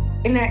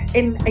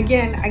 and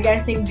again, I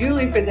gotta thank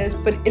Julie for this,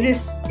 but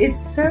it's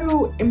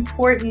so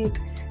important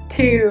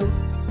to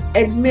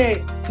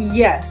admit,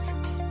 yes,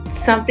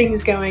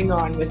 something's going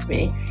on with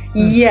me.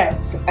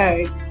 Yes,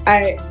 I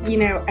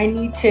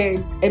need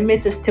to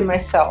admit this to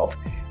myself.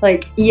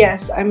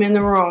 Yes, I'm in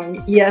the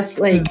wrong. Yes,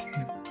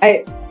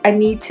 I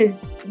need to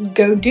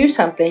go do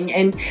something.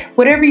 And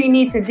whatever you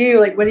need to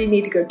do, whether you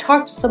need to go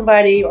talk to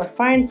somebody or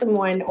find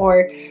someone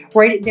or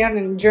write it down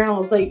in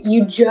journals,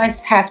 you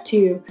just have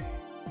to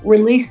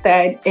release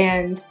that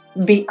and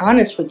be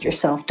honest with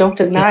yourself. Don't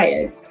deny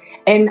it.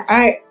 And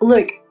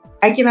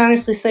I can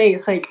honestly say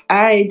it's like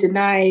I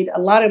denied a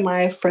lot of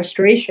my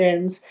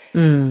frustrations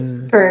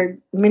for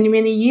many,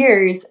 many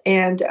years.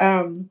 And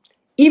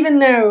even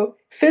though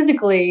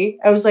physically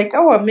I was like,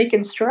 oh, I'm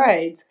making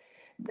strides,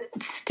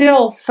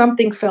 still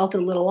something felt a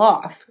little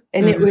off.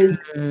 And it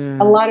was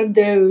a lot of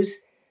those,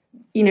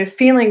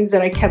 feelings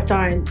that I kept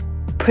on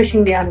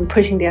pushing down and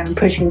pushing down and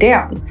pushing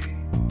down.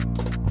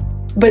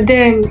 But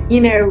then,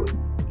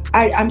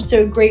 I'm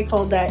so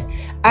grateful that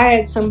I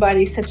had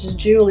somebody such as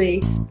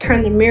Julie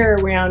turn the mirror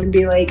around and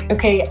be like,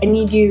 okay, I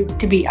need you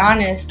to be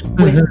honest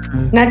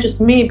with not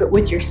just me, but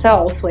with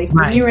yourself. Like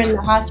when you were in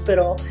the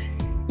hospital,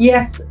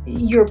 yes,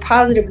 you're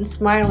positive and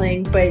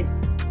smiling, but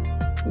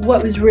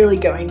what was really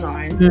going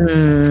on?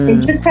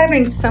 And just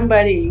having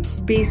somebody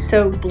be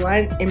so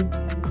blunt and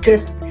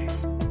just,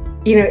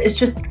 it's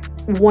just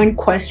one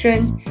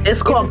question.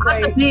 It's called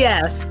cut the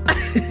BS.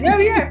 Oh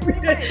yeah, pretty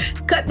much.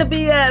 Cut the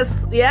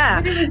BS.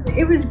 Yeah. But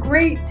it was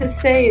great to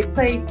say. It's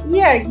like,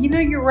 yeah,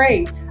 you're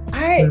right.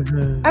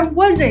 I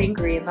was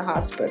angry in the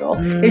hospital,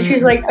 and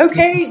she's like,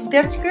 okay,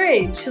 that's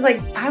great. She's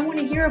like, I want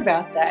to hear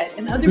about that,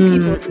 and other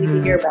people need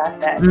to hear about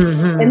that.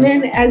 And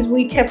then as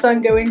we kept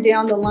on going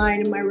down the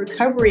line in my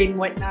recovery and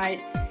whatnot,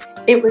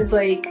 it was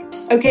like,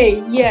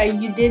 okay, yeah,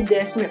 you did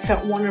this and it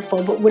felt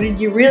wonderful, but what did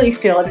you really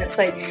feel? And it's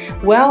like,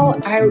 well,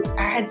 I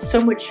had so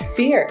much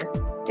fear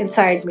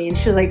inside me. And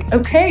she's like,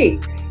 okay,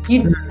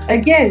 you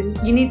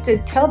need to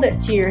tell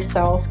that to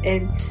yourself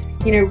and,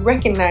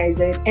 recognize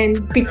it.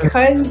 And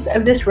because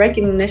of this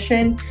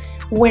recognition,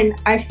 when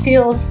I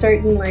feel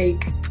certain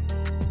like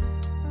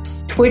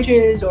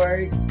twitches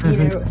or,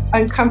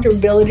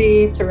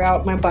 uncomfortability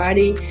throughout my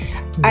body,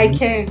 I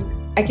can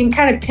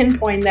kind of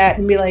pinpoint that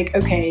and be like,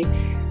 okay,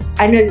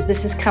 I know that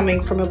this is coming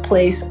from a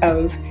place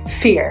of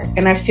fear,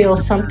 and I feel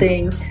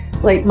something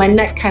like my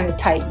neck kind of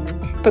tighten.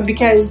 But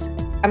because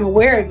I'm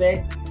aware of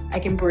it, I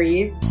can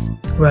breathe.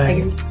 Right. I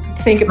can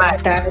think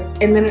about that,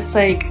 and then it's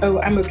like, oh,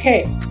 I'm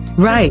okay.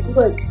 Right.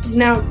 Look,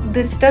 now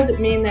this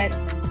doesn't mean that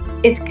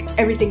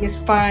everything is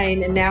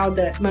fine, and now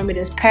the moment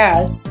is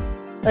past.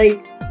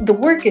 Like the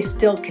work is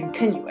still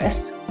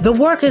continuous. The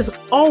work is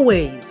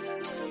always.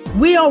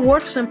 We are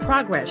works in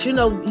progress.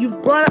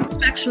 You've brought up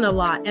perfection a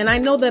lot. And I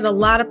know that a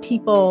lot of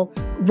people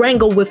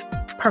wrangle with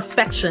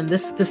perfection,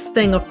 this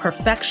thing of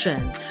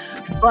perfection.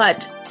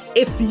 But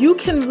if you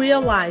can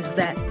realize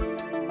that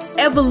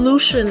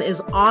evolution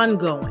is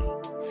ongoing,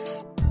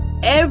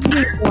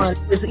 everyone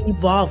is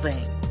evolving.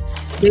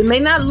 They may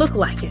not look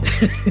like it,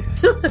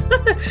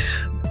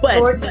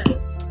 but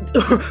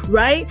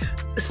right?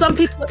 Some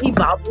people are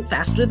evolving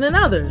faster than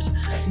others,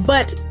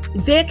 but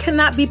there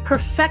cannot be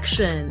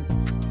perfection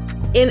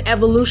in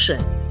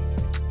evolution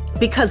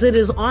because it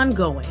is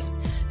ongoing.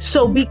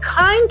 So be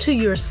kind to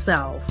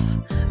yourself,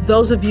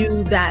 those of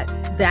you that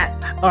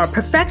are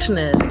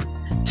perfectionists,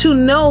 to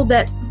know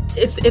that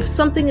if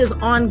something is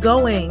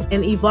ongoing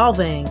and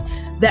evolving,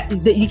 that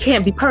you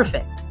can't be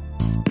perfect.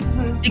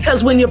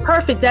 Because when you're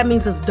perfect, that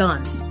means it's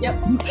done.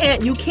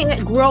 Yep. You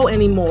can't grow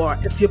anymore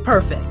if you're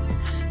perfect.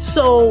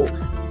 So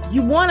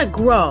you want to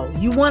grow.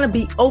 You want to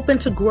be open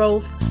to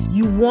growth.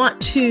 You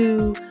want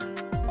to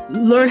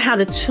learn how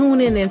to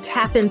tune in and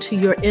tap into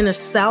your inner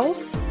self,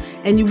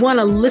 and you want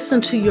to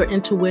listen to your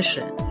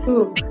intuition.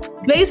 Ooh.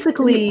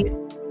 Basically,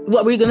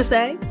 what were you going to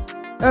say?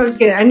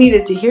 I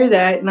needed to hear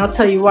that, and I'll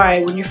tell you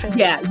why when you're finished.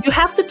 Yeah, you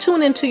have to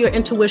tune into your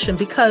intuition,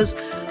 because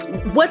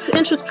what's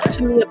interesting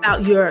to me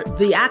about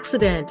the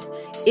accident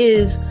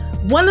is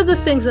one of the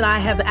things that I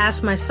have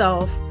asked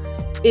myself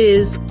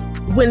is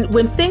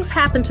when things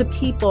happen to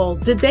people,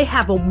 did they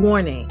have a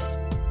warning?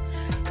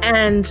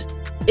 And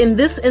in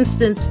this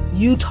instance,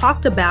 you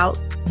talked about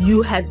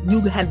you had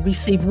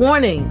received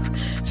warnings.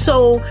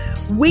 So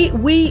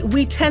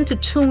we tend to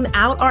tune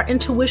out our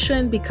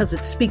intuition because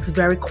it speaks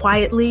very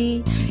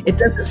quietly. It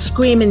doesn't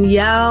scream and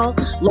yell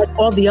like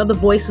all the other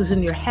voices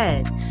in your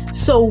head.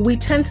 So we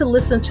tend to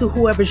listen to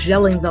whoever's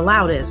yelling the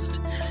loudest,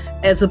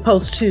 as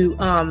opposed to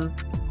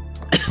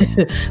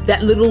that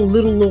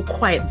little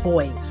quiet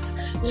voice.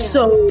 Yeah.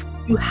 So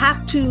you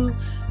have to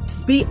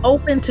be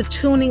open to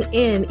tuning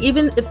in,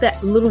 even if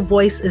that little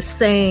voice is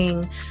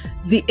saying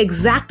the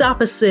exact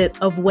opposite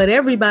of what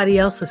everybody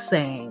else is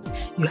saying.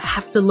 You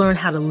have to learn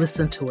how to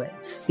listen to it,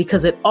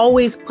 because it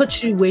always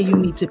puts you where you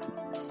need to be.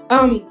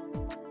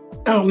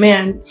 Oh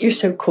man, you're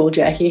so cool,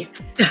 Jackie.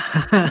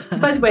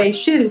 By the way,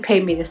 she didn't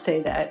pay me to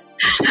say that.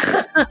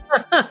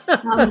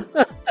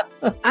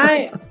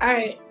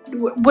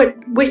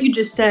 What you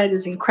just said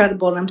is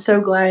incredible, and I'm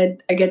so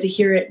glad I get to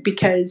hear it,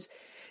 because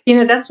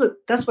that's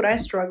what I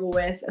struggle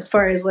with as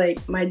far as like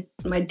my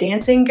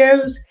dancing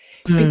goes,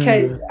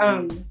 because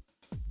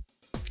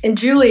and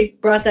Julie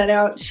brought that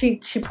out. She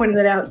pointed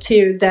that out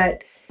too,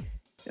 that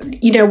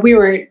we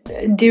were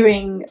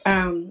doing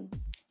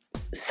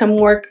some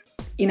work,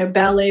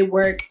 ballet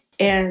work,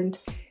 and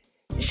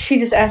she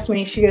just asked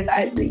me, she goes,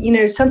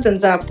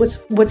 something's up.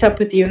 What's up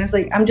with you? And I was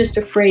like, I'm just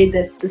afraid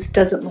that this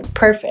doesn't look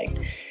perfect.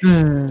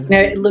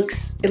 It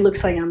looks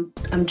like I'm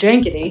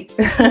jankety.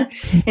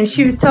 And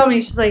she was telling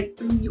me, she's like,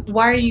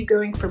 why are you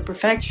going for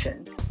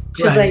perfection?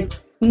 She's like,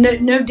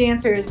 no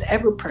dancer is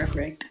ever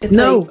perfect. It's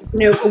No.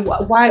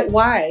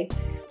 why?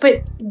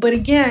 But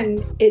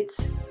again,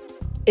 it's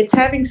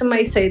having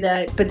somebody say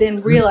that, but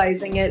then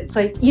realizing it. It's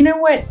like, you know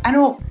what? I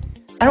don't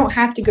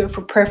have to go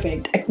for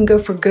perfect. I can go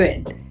for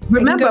good.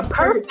 Remember,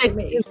 perfect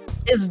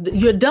is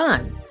you're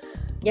done.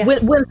 Yeah.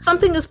 When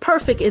something is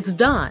perfect, it's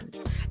done.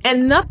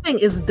 And nothing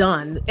is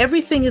done.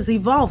 Everything is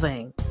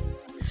evolving.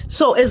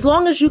 So as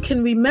long as you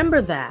can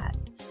remember that,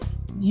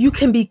 you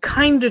can be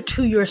kinder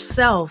to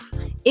yourself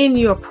in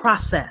your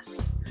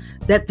process.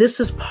 That this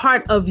is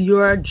part of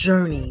your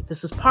journey.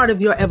 This is part of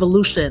your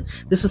evolution.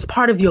 This is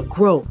part of your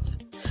growth.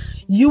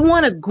 You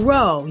want to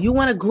grow. You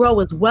want to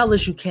grow as well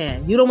as you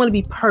can. You don't want to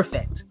be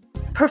perfect.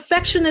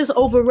 Perfection is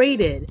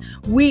overrated.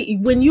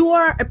 When you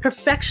are a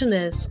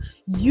perfectionist,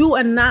 you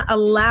are not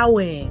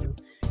allowing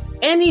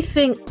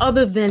anything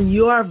other than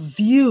your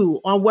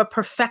view on what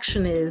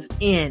perfection is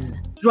in.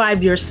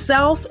 Drive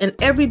yourself and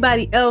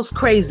everybody else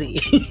crazy.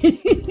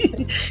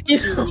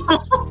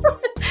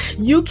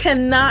 You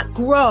cannot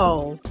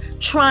grow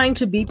trying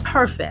to be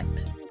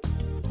perfect.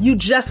 You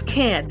just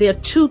can't. They're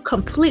two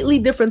completely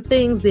different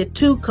things. They're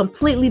two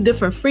completely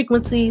different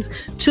frequencies,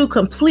 two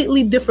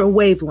completely different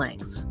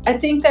wavelengths. I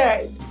think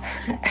that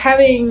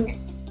having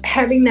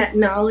that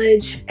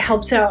knowledge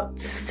helps out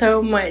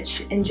so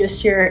much in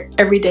just your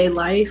everyday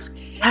life.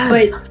 Yes.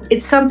 But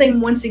it's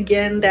something, once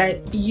again,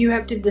 that you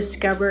have to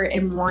discover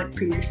and want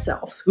for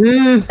yourself.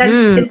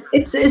 Mm-hmm.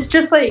 It's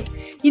just like,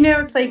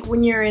 it's like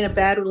when you're in a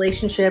bad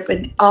relationship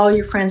and all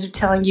your friends are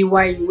telling you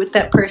why you're with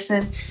that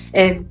person,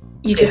 and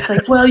you just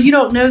like, well, you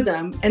don't know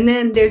them. And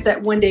then there's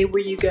that one day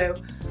where you go,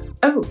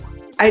 oh,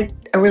 I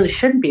really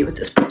shouldn't be with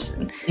this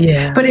person.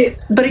 Yeah. But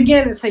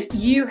again, it's like,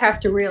 you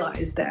have to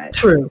realize that.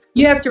 True.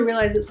 You have to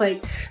realize it's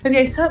like,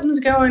 okay, something's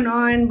going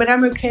on, but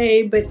I'm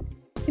okay. But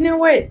you know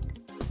what?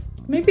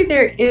 Maybe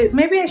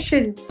I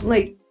should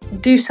like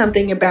do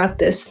something about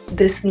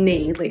this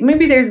knee. Like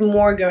maybe there's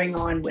more going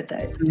on with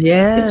it.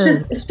 Yeah.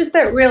 It's just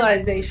that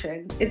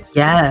realization. It's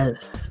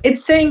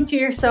saying to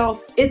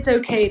yourself, it's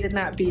okay to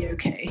not be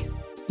okay.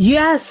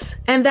 Yes.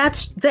 And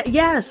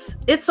yes,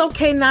 it's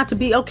okay not to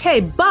be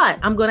okay. But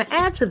I'm going to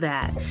add to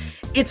that.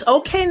 It's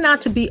okay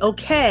not to be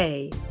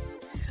okay,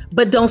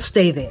 but don't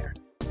stay there.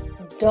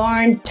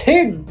 Darn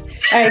tootin'.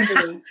 I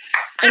agree.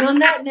 And on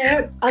that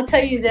note, I'll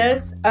tell you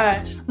this.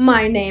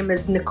 My name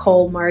is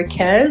Nicole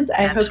Marquez.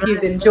 I hope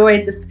you've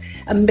enjoyed this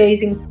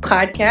amazing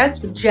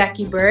podcast with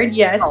Jackie Bird.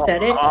 Yes,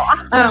 said it.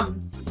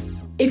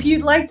 If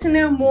you'd like to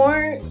know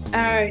more,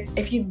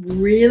 if you'd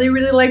really,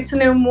 really like to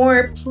know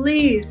more,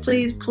 please,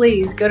 please,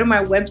 please go to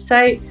my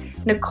website,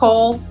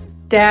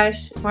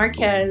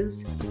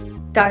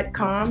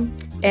 nicole-marquez.com.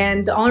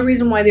 And the only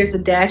reason why there's a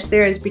dash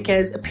there is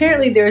because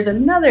apparently there's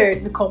another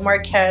Nicole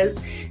Marquez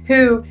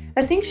who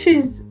I think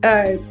she's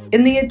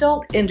in the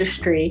adult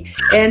industry.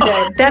 And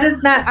that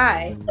is not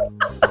I.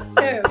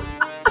 So,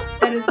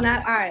 that is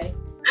not I.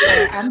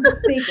 I'm the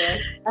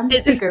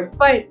speaker.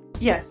 But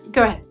yes,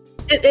 go ahead.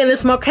 And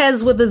it's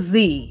Marquez with a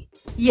Z.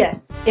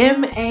 Yes,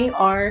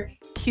 Marquez.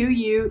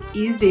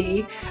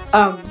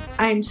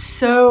 I'm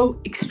so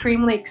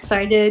extremely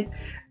excited.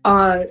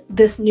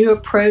 This new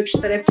approach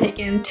that I've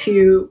taken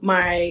to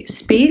my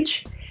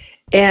speech,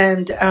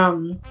 and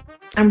I'm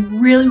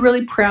really,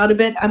 really proud of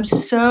it. I'm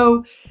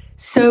so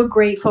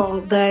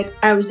grateful that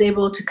I was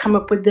able to come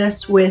up with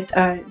this with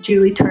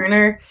Julie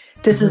Turner.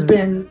 This has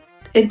been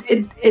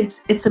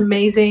it's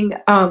amazing.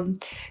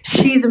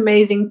 She's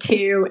amazing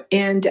too,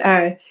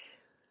 and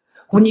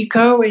when you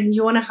go and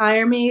you want to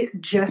hire me,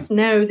 just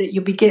know that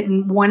you'll be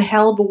getting one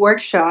hell of a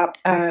workshop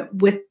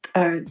with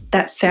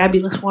that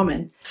fabulous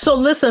woman. So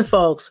listen,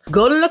 folks,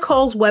 go to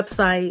Nicole's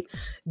website,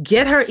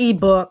 get her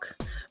ebook,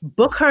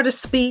 book her to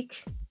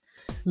speak.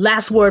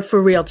 Last word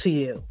for real to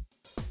you.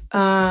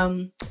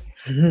 Now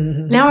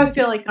I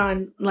feel like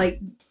on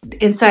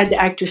inside the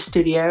actor's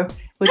studio.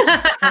 Which,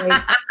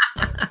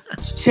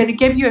 should I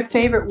give you a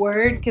favorite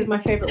word? Because my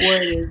favorite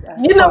word is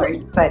sorry,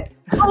 but.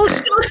 Oh,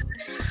 sure.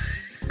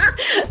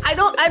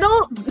 I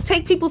don't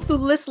take people through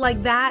lists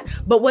like that,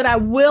 but what I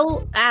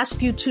will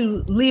ask you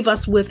to leave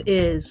us with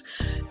is,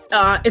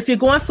 if you're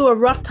going through a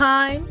rough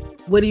time,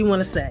 what do you want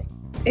to say?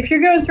 If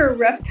you're going through a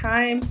rough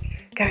time,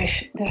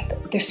 gosh,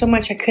 there's so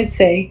much I could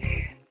say.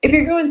 If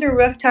you're going through a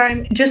rough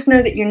time, just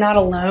know that you're not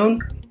alone.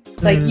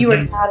 Like, you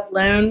are not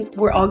alone.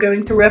 We're all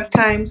going through rough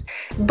times,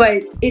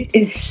 but it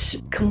is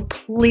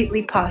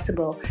completely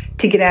possible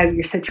to get out of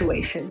your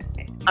situation.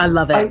 I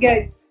love it.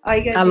 All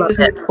you got to do is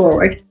move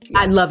forward.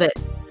 I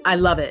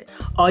love it.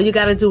 All you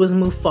got to do is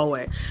move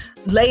forward.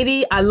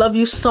 Lady, I love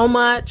you so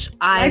much.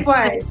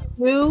 Likewise. Thank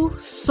you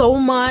so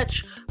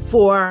much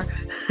for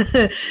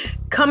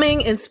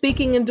coming and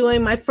speaking and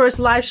doing my first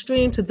live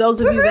stream. To those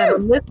of you that are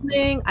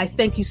listening, I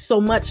thank you so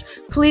much.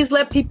 Please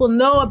let people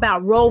know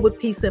about Roll with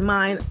Peace in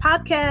Mind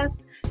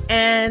podcast.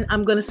 And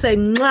I'm going to say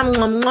mwah,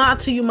 mwah, mwah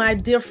to you, my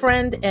dear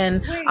friend.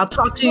 And I'll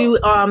talk to you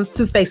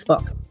through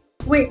Facebook.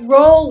 Wait,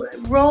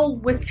 roll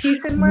with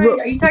peace in mind?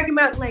 Are you talking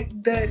about like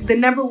the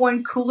number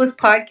one coolest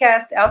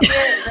podcast out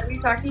there? Is that what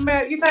you're talking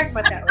about? You're talking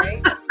about that,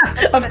 right?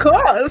 Of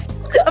course.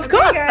 Of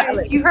course.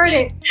 Guys, you heard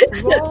it.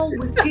 Roll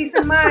with peace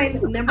in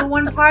mind. Number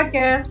one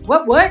podcast.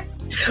 What?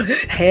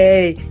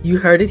 Hey, you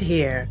heard it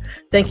here.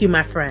 Thank you,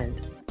 my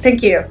friend.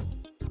 Thank you.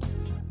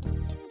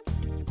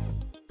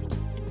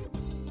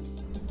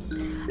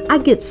 I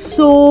get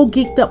so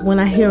geeked up when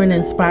I hear an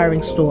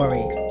inspiring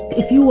story.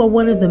 If you are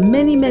one of the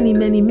many, many,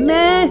 many,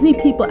 many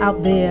people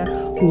out there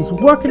who's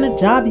working a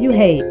job you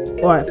hate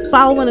or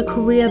following a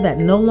career that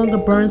no longer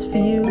burns for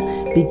you,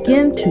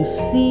 begin to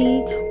see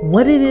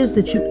what it is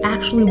that you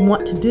actually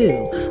want to do.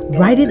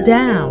 Write it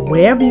down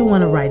wherever you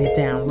want to write it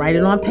down. Write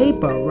it on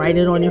paper, write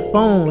it on your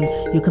phone,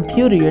 your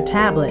computer, your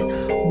tablet.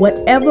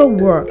 Whatever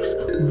works,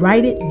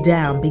 write it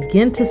down.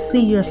 Begin to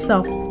see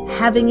yourself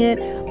having it,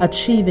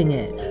 achieving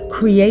it,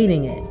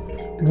 creating it.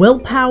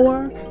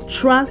 Willpower,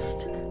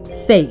 trust,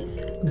 faith.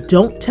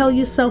 Don't tell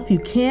yourself you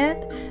can't.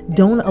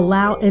 Don't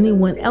allow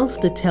anyone else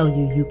to tell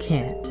you you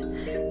can't.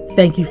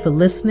 Thank you for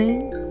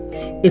listening.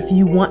 If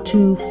you want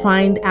to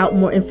find out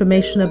more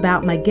information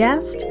about my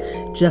guest,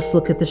 just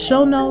look at the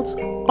show notes.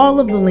 All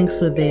of the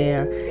links are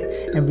there.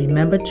 And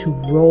remember to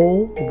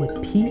roll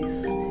with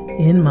peace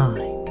in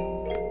mind.